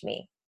judge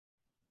me?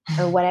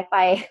 Or what if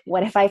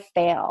I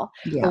fail?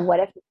 Yeah. Or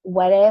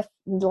what if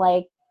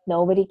like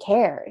nobody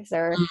cares?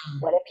 Or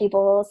what if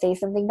people say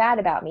something bad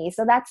about me?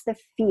 So that's the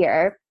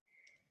fear.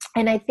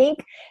 And I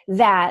think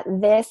that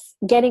this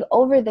getting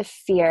over the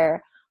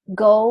fear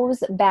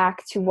goes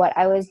back to what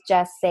I was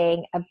just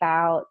saying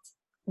about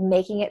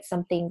making it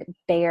something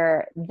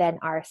bigger than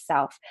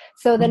ourselves.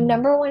 So the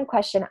number one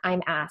question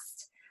I'm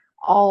asked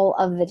all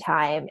of the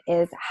time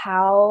is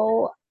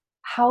how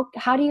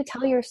do you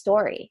tell your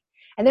story?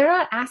 And they're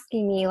not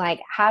asking me like,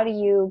 how do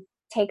you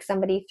take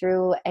somebody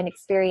through an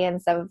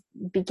experience of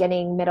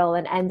beginning, middle,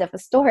 and end of a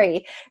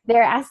story?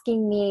 They're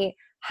asking me,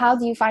 how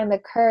do you find the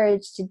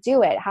courage to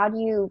do it? How do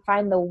you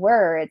find the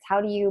words?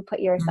 How do you put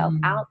yourself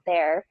out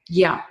there?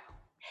 Yeah.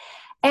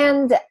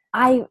 And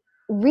I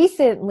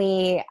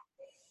recently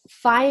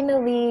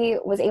finally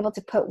was able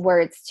to put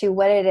words to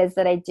what it is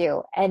that I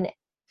do. And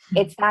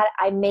it's that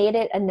I made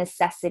it a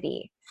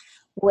necessity,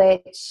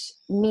 which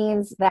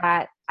means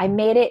that I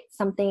made it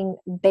something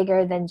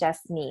bigger than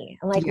just me.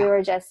 And like we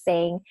were just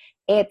saying,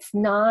 it's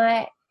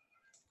not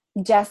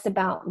just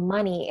about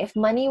money. If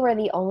money were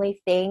the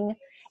only thing,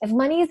 if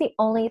money is the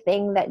only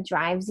thing that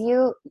drives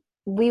you,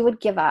 we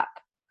would give up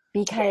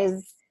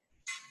because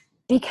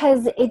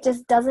it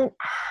just doesn't,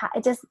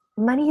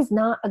 money is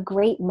not a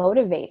great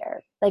motivator.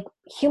 Like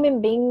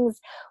human beings,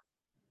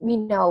 you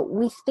know,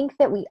 we think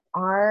that we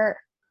are,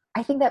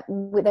 I think that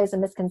there's a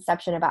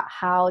misconception about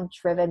how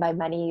driven by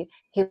money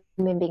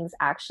human beings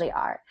actually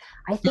are.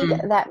 I think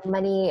that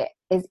money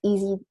is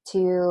easy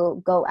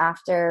to go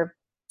after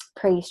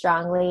pretty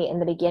strongly in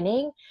the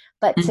beginning,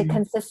 but to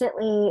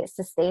consistently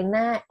sustain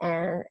that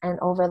and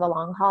over the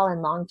long haul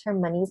and long term,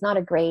 money is not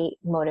a great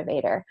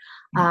motivator.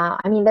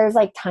 I mean, there's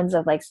like tons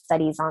of like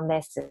studies on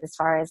this as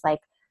far as like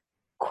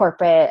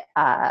corporate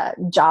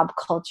job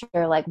culture,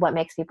 like what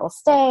makes people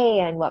stay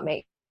and what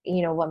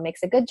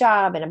makes a good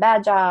job and a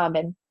bad job.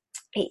 And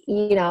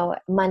you know,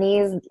 money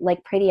is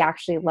like pretty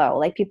actually low.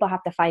 Like people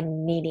have to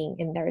find meaning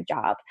in their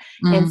job.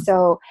 And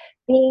so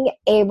being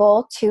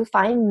able to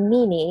find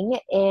meaning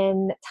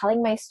in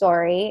telling my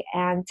story,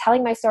 and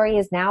telling my story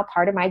is now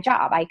part of my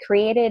job. I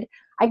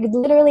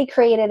literally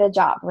created a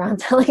job around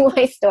telling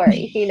my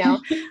story, you know,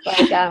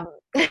 like,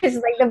 it's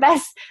like the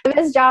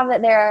best job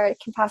that there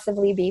can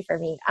possibly be for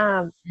me.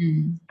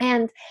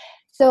 And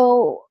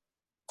so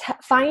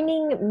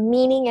finding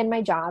meaning in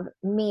my job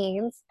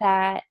means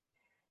that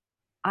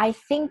I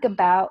think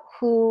about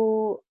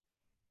who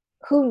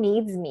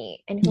needs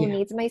me and who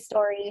needs my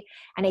story.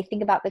 And I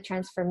think about the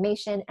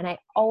transformation, and I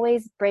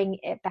always bring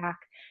it back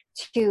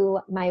to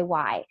my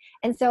why.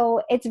 And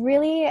so it's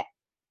really,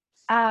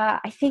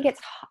 I think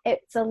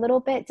it's a little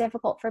bit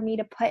difficult for me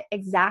to put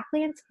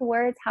exactly into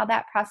words how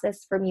that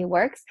process for me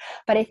works.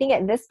 But I think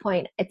at this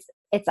point, it's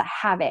a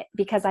habit,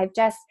 because I've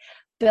just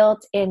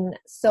built in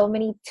so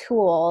many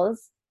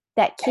tools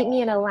that keep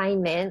me in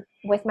alignment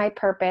with my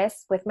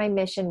purpose, with my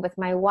mission, with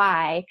my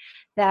why,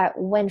 that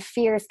when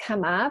fears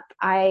come up,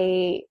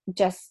 I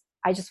just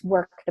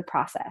work the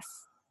process,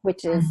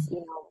 which is,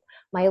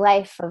 my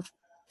life of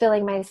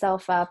filling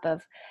myself up,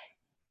 of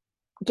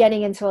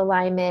getting into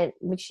alignment,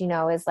 which,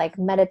 is like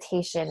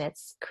meditation.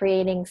 It's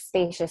creating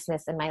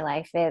spaciousness in my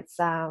life. It's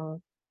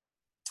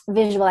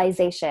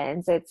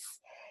visualizations.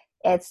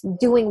 It's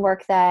doing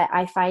work that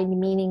I find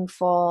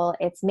meaningful.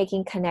 It's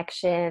making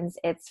connections.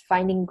 It's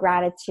finding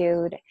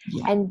gratitude,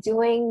 and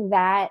doing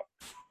that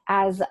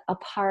as a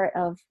part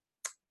of,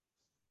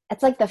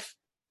 it's like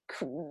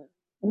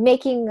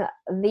making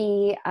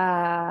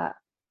the,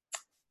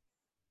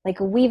 like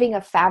weaving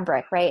a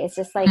fabric, right? It's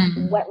just like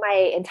what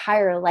my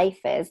entire life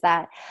is,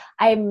 that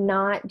I'm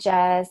not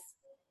just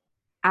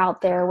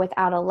out there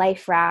without a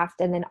life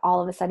raft and then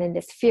all of a sudden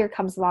this fear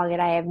comes along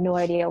and I have no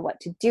idea what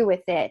to do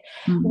with it.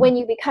 When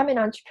you become an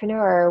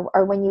entrepreneur,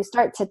 or when you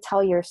start to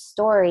tell your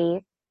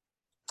story,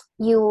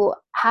 you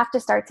have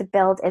to start to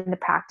build in the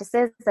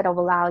practices that will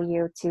allow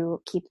you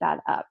to keep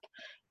that up.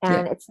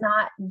 And it's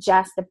not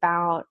just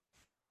about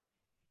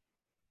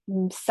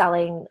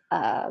selling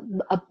a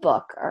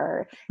book,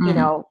 or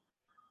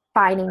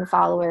finding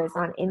followers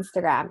on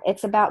Instagram.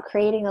 It's about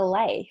creating a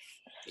life.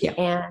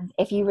 And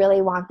if you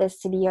really want this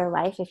to be your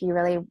life, if you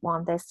really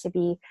want this to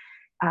be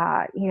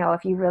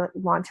if you really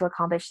want to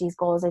accomplish these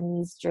goals and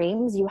these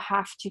dreams, you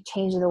have to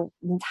change the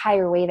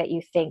entire way that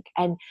you think,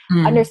 and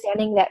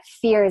understanding that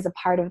fear is a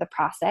part of the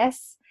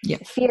process.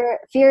 Fear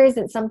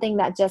isn't something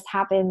that just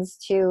happens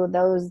to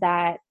those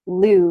that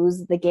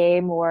lose the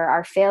game or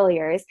are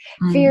failures.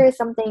 Fear is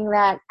something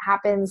that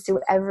happens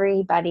to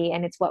everybody,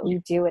 and it's what we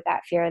do with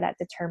that fear that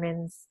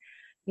determines,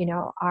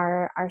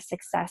 our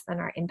success and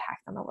our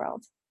impact on the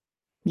world.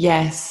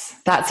 Yes,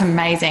 that's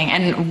amazing.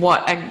 And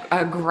what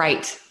a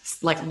great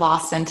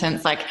last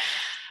sentence,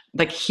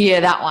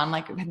 hear that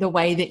one, the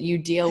way that you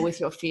deal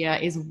with your fear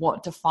is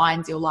what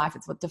defines your life.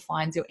 It's what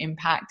defines your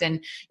impact.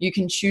 And you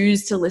can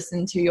choose to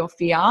listen to your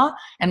fear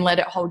and let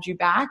it hold you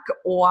back,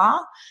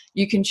 or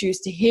you can choose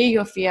to hear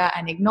your fear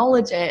and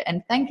acknowledge it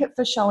and thank it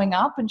for showing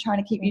up and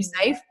trying to keep you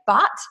safe,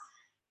 but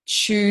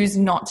choose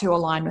not to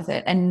align with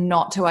it and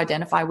not to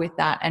identify with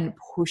that and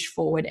push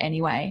forward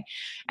anyway.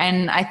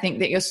 And I think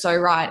that you're so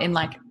right in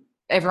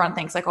everyone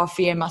thinks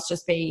fear must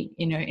just be,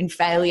 in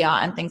failure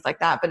and things like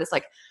that. But it's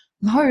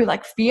no,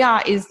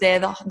 fear is there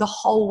the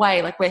whole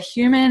way. We're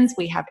humans,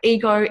 we have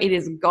ego. It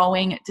is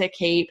going to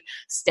keep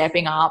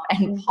stepping up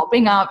and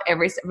popping up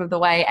every step of the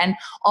way. And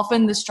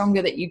often the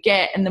stronger that you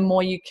get and the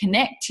more you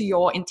connect to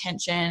your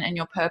intention and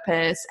your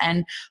purpose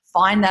and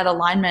find that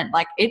alignment,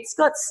 it's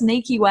got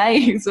sneaky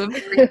ways of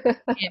creeping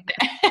in.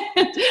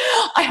 And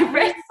I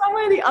read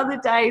somewhere the other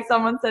day,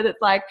 someone said it's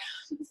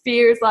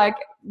fear is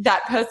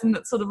that person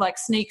that sort of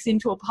sneaks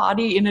into a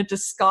party in a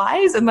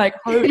disguise and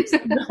hopes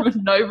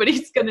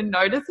nobody's going to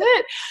notice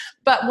it.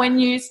 But when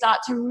you start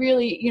to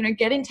really,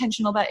 get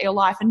intentional about your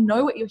life and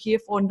know what you're here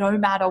for no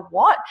matter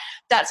what,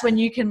 that's when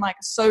you can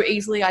so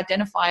easily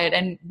identify it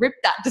and rip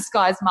that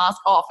disguise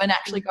mask off and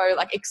actually go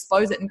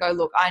expose it and go,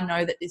 look, I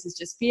know that this is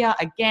just fear,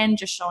 again,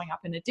 just showing up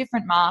in a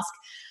different mask.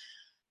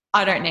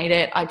 I don't need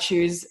it. I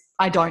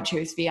don't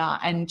choose fear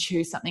and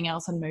choose something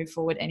else and move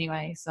forward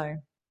anyway. So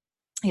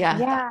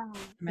yeah.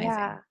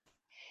 Amazing.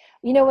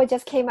 What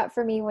just came up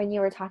for me when you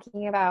were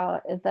talking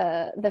about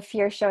the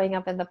fear showing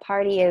up in the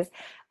party is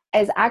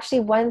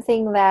actually one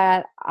thing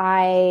that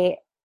I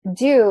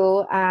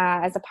do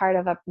as a part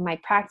of my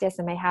practice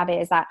and my habit,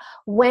 is that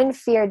when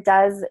fear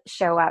does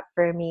show up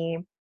for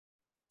me,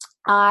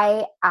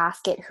 I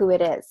ask it who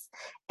it is.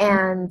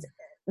 And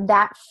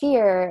that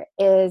fear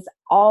is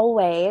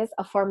always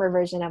a former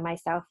version of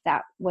myself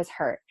that was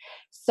hurt.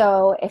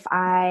 So if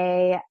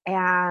I'm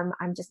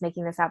just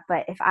making this up,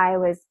 but if I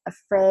was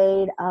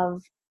afraid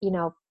of,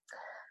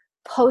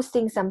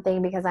 posting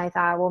something because I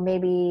thought, well,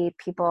 maybe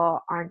people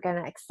aren't going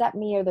to accept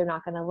me or they're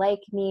not going to like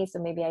me, so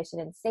maybe I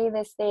shouldn't say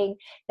this thing,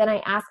 then I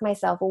ask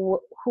myself, well,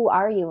 who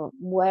are you?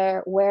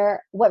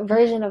 What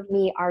version of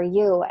me are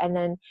you? And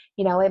then,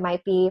 it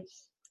might be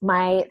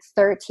my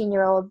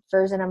 13-year-old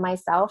version of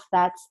myself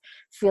that's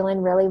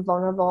feeling really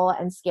vulnerable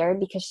and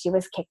scared because she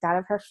was kicked out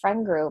of her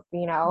friend group,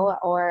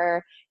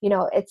 or,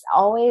 it's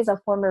always a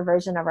former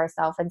version of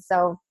ourselves. And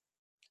so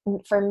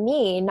for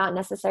me, not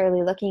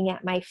necessarily looking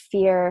at my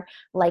fear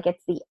like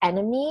it's the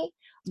enemy,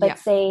 but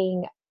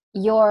saying,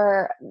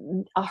 you're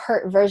a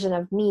hurt version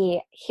of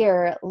me,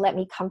 here, let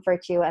me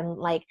comfort you, and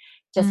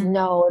just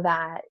know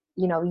that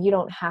you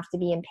don't have to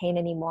be in pain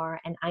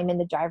anymore, and I'm in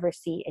the driver's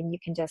seat, and you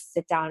can just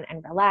sit down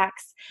and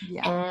relax,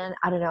 and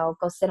I don't know,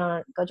 go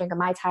drink a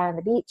Mai Tai on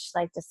the beach,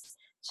 just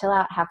chill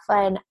out, have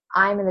fun.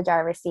 I'm in the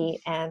driver's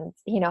seat, and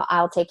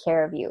I'll take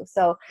care of you.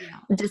 So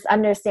just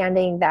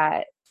understanding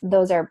that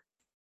those are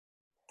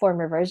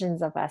former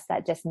versions of us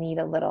that just need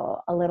a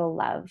little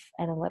love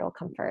and a little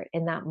comfort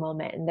in that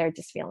moment, and they're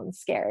just feeling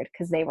scared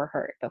because they were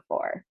hurt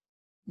before.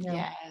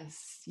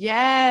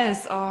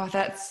 Yes. Oh,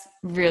 that's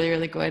really,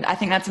 really good. I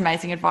think that's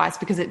amazing advice,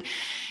 because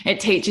it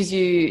teaches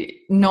you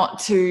not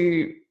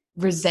to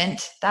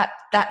resent that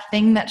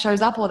thing that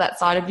shows up or that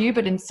side of you,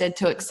 but instead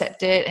to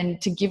accept it and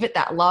to give it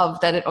that love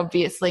that it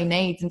obviously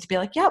needs, and to be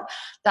like, yep,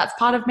 that's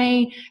part of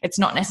me. It's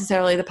not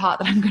necessarily the part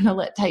that I'm going to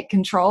let take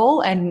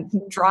control and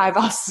drive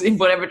us in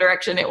whatever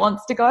direction it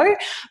wants to go,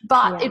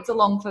 but it's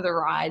along for the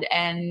ride,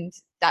 and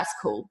that's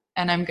cool.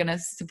 And I'm going to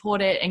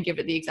support it and give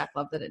it the exact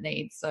love that it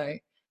needs. So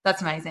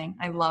that's amazing.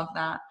 I love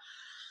that.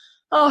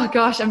 Oh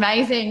gosh,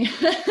 amazing.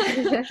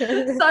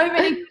 So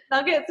many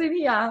nuggets in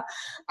here.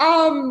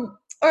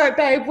 All right,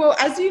 babe. Well,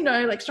 as you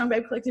know, like Strong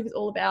Babe Collective is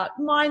all about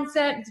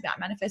mindset. It's about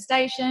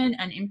manifestation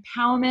and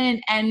empowerment.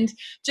 And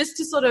just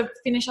to sort of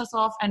finish us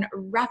off and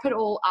wrap it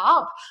all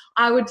up,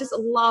 I would just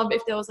love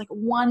if there was like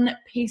one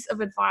piece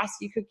of advice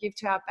you could give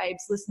to our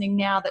babes listening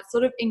now that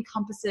sort of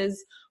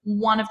encompasses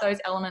one of those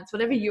elements,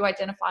 whatever you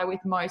identify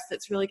with most,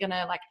 that's really going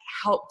to like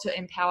help to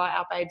empower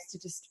our babes to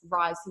just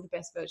rise to the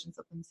best versions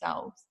of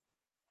themselves.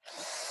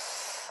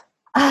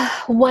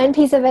 One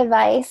piece of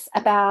advice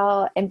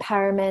about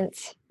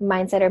empowerment,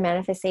 mindset, or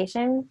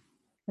manifestation.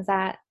 Is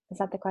that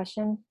the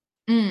question?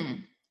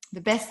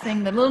 The best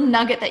thing, the little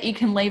nugget that you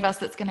can leave us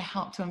that's going to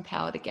help to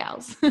empower the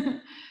gals.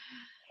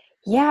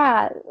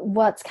 Yeah.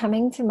 What's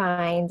coming to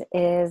mind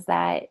is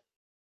that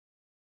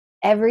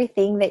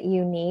everything that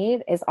you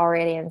need is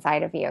already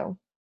inside of you.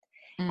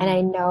 And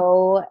I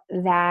know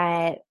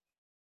that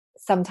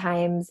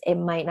sometimes it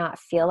might not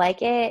feel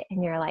like it,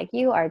 and you're like,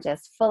 you are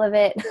just full of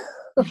it.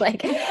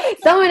 Like,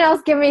 someone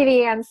else give me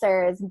the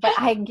answers. But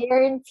I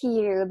guarantee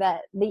you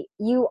that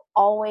you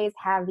always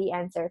have the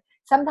answer.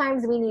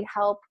 Sometimes we need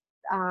help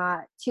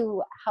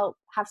to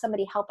have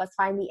somebody help us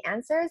find the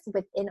answers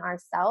within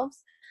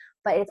ourselves,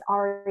 but it's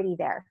already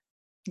there.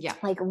 Yeah.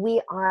 Like,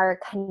 we are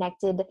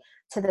connected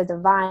to the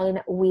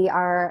divine. We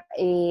are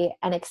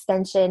an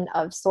extension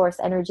of source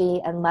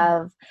energy and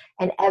love,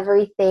 and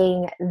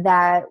everything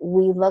that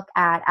we look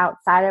at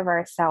outside of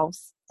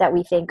ourselves that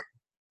we think,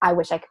 I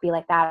wish I could be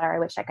like that, or I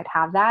wish I could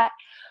have that,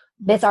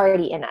 it's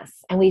already in us,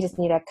 and we just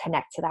need to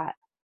connect to that.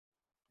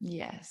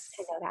 Yes.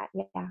 To know that.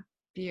 Yeah.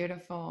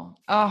 Beautiful.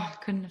 Oh,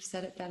 couldn't have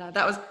said it better.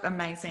 That was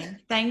amazing.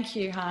 Thank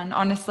you, hun.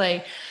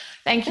 Honestly,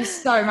 thank you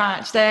so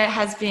much. There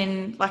has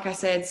been, like I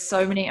said,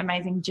 so many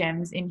amazing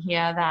gems in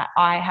here that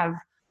I have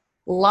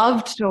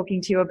loved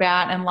talking to you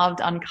about and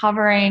loved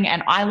uncovering,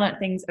 and I learned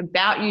things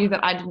about you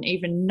that I didn't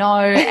even know,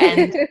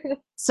 and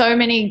so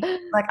many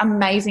like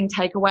amazing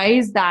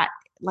takeaways that,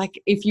 like,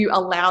 if you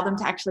allow them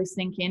to actually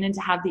sink in and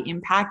to have the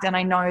impact. And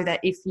I know that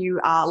if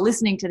you are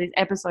listening to this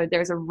episode,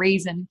 there's a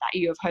reason that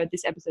you have heard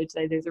this episode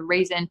today. There's a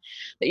reason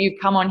that you've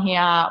come on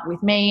here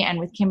with me and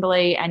with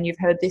Kimberly, and you've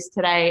heard this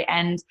today.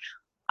 And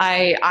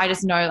I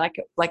just know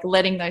like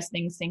letting those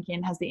things sink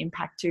in has the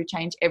impact to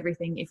change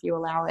everything if you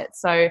allow it.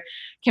 So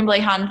Kimberly,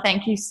 hun,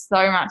 thank you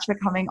so much for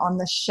coming on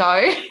the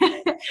show.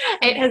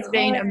 It has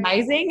been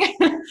amazing.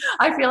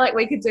 I feel like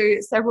we could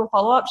do several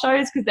follow-up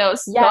shows because there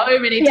was so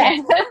many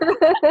tangents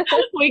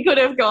we could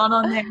have gone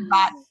on there.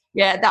 But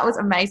yeah, that was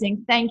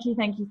amazing. Thank you,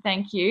 thank you,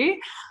 thank you.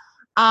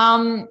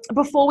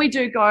 Before we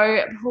do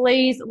go,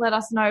 please let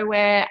us know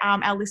where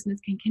our listeners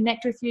can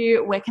connect with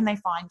you. Where can they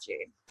find you?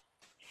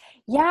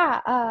 Yeah,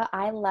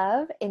 I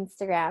love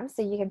Instagram.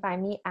 So you can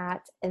find me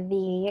at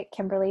the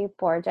Kimberly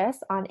Borges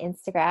on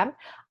Instagram,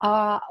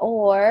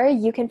 or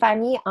you can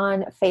find me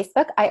on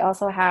Facebook. I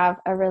also have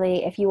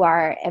if you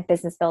are a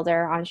business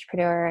builder,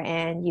 entrepreneur,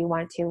 and you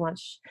want to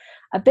launch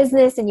a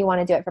business and you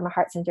want to do it from a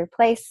heart-centered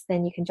place,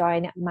 then you can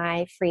join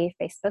my free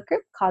Facebook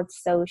group called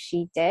So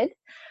She Did.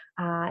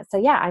 So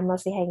yeah, I'm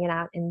mostly hanging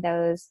out in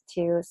those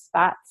two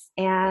spots.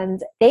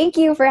 And thank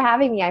you for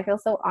having me. I feel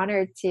so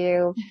honored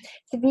to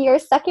be your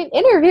second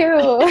interview.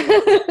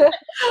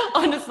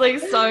 Honestly,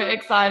 so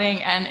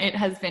exciting. And it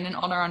has been an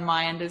honor on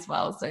my end as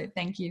well. So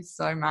thank you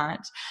so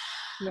much.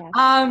 Yes.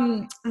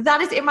 That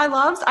is it, my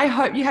loves. I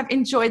hope you have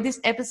enjoyed this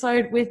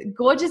episode with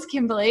gorgeous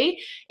Kimberly.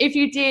 If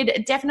you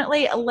did,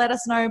 definitely let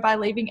us know by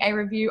leaving a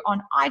review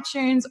on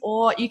iTunes,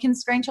 or you can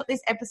screenshot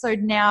this episode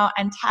now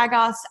and tag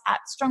us at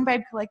Strong Babe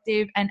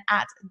Collective and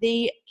at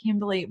the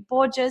Kimberly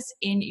Borges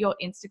in your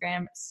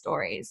Instagram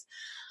stories.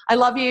 I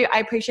love you. I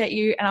appreciate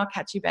you. And I'll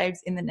catch you babes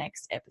in the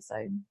next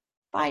episode.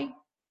 Bye.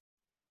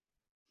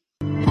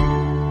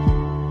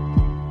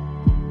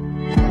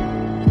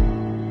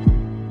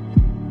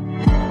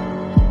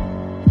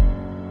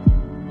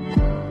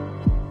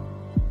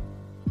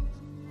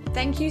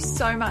 Thank you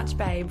so much,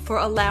 babe, for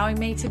allowing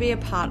me to be a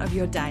part of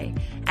your day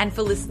and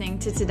for listening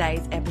to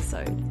today's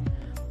episode.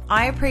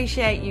 I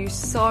appreciate you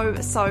so,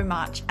 so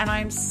much, and I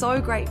am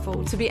so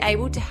grateful to be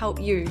able to help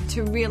you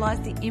to realize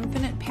the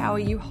infinite power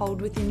you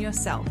hold within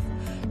yourself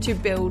to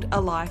build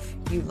a life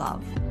you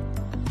love.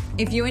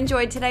 If you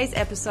enjoyed today's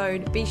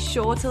episode, be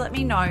sure to let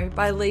me know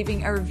by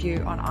leaving a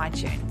review on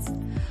iTunes.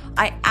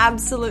 I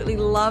absolutely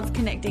love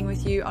connecting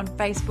with you on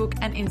Facebook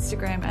and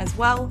Instagram as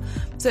well.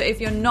 So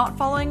if you're not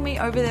following me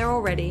over there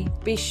already,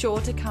 be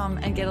sure to come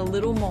and get a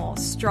little more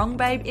Strong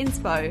Babe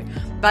inspo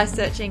by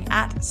searching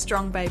at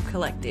Strong Babe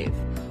Collective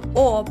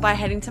or by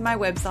heading to my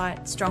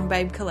website,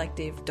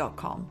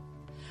 strongbabecollective.com.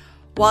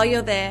 While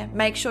you're there,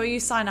 make sure you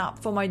sign up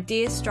for my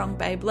Dear Strong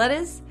Babe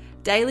letters,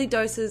 daily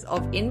doses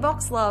of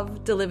inbox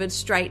love delivered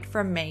straight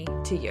from me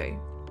to you.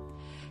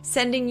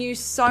 Sending you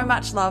so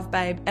much love,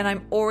 babe, and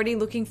I'm already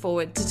looking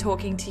forward to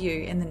talking to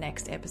you in the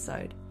next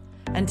episode.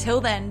 Until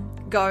then,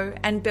 go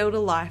and build a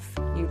life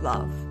you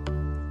love.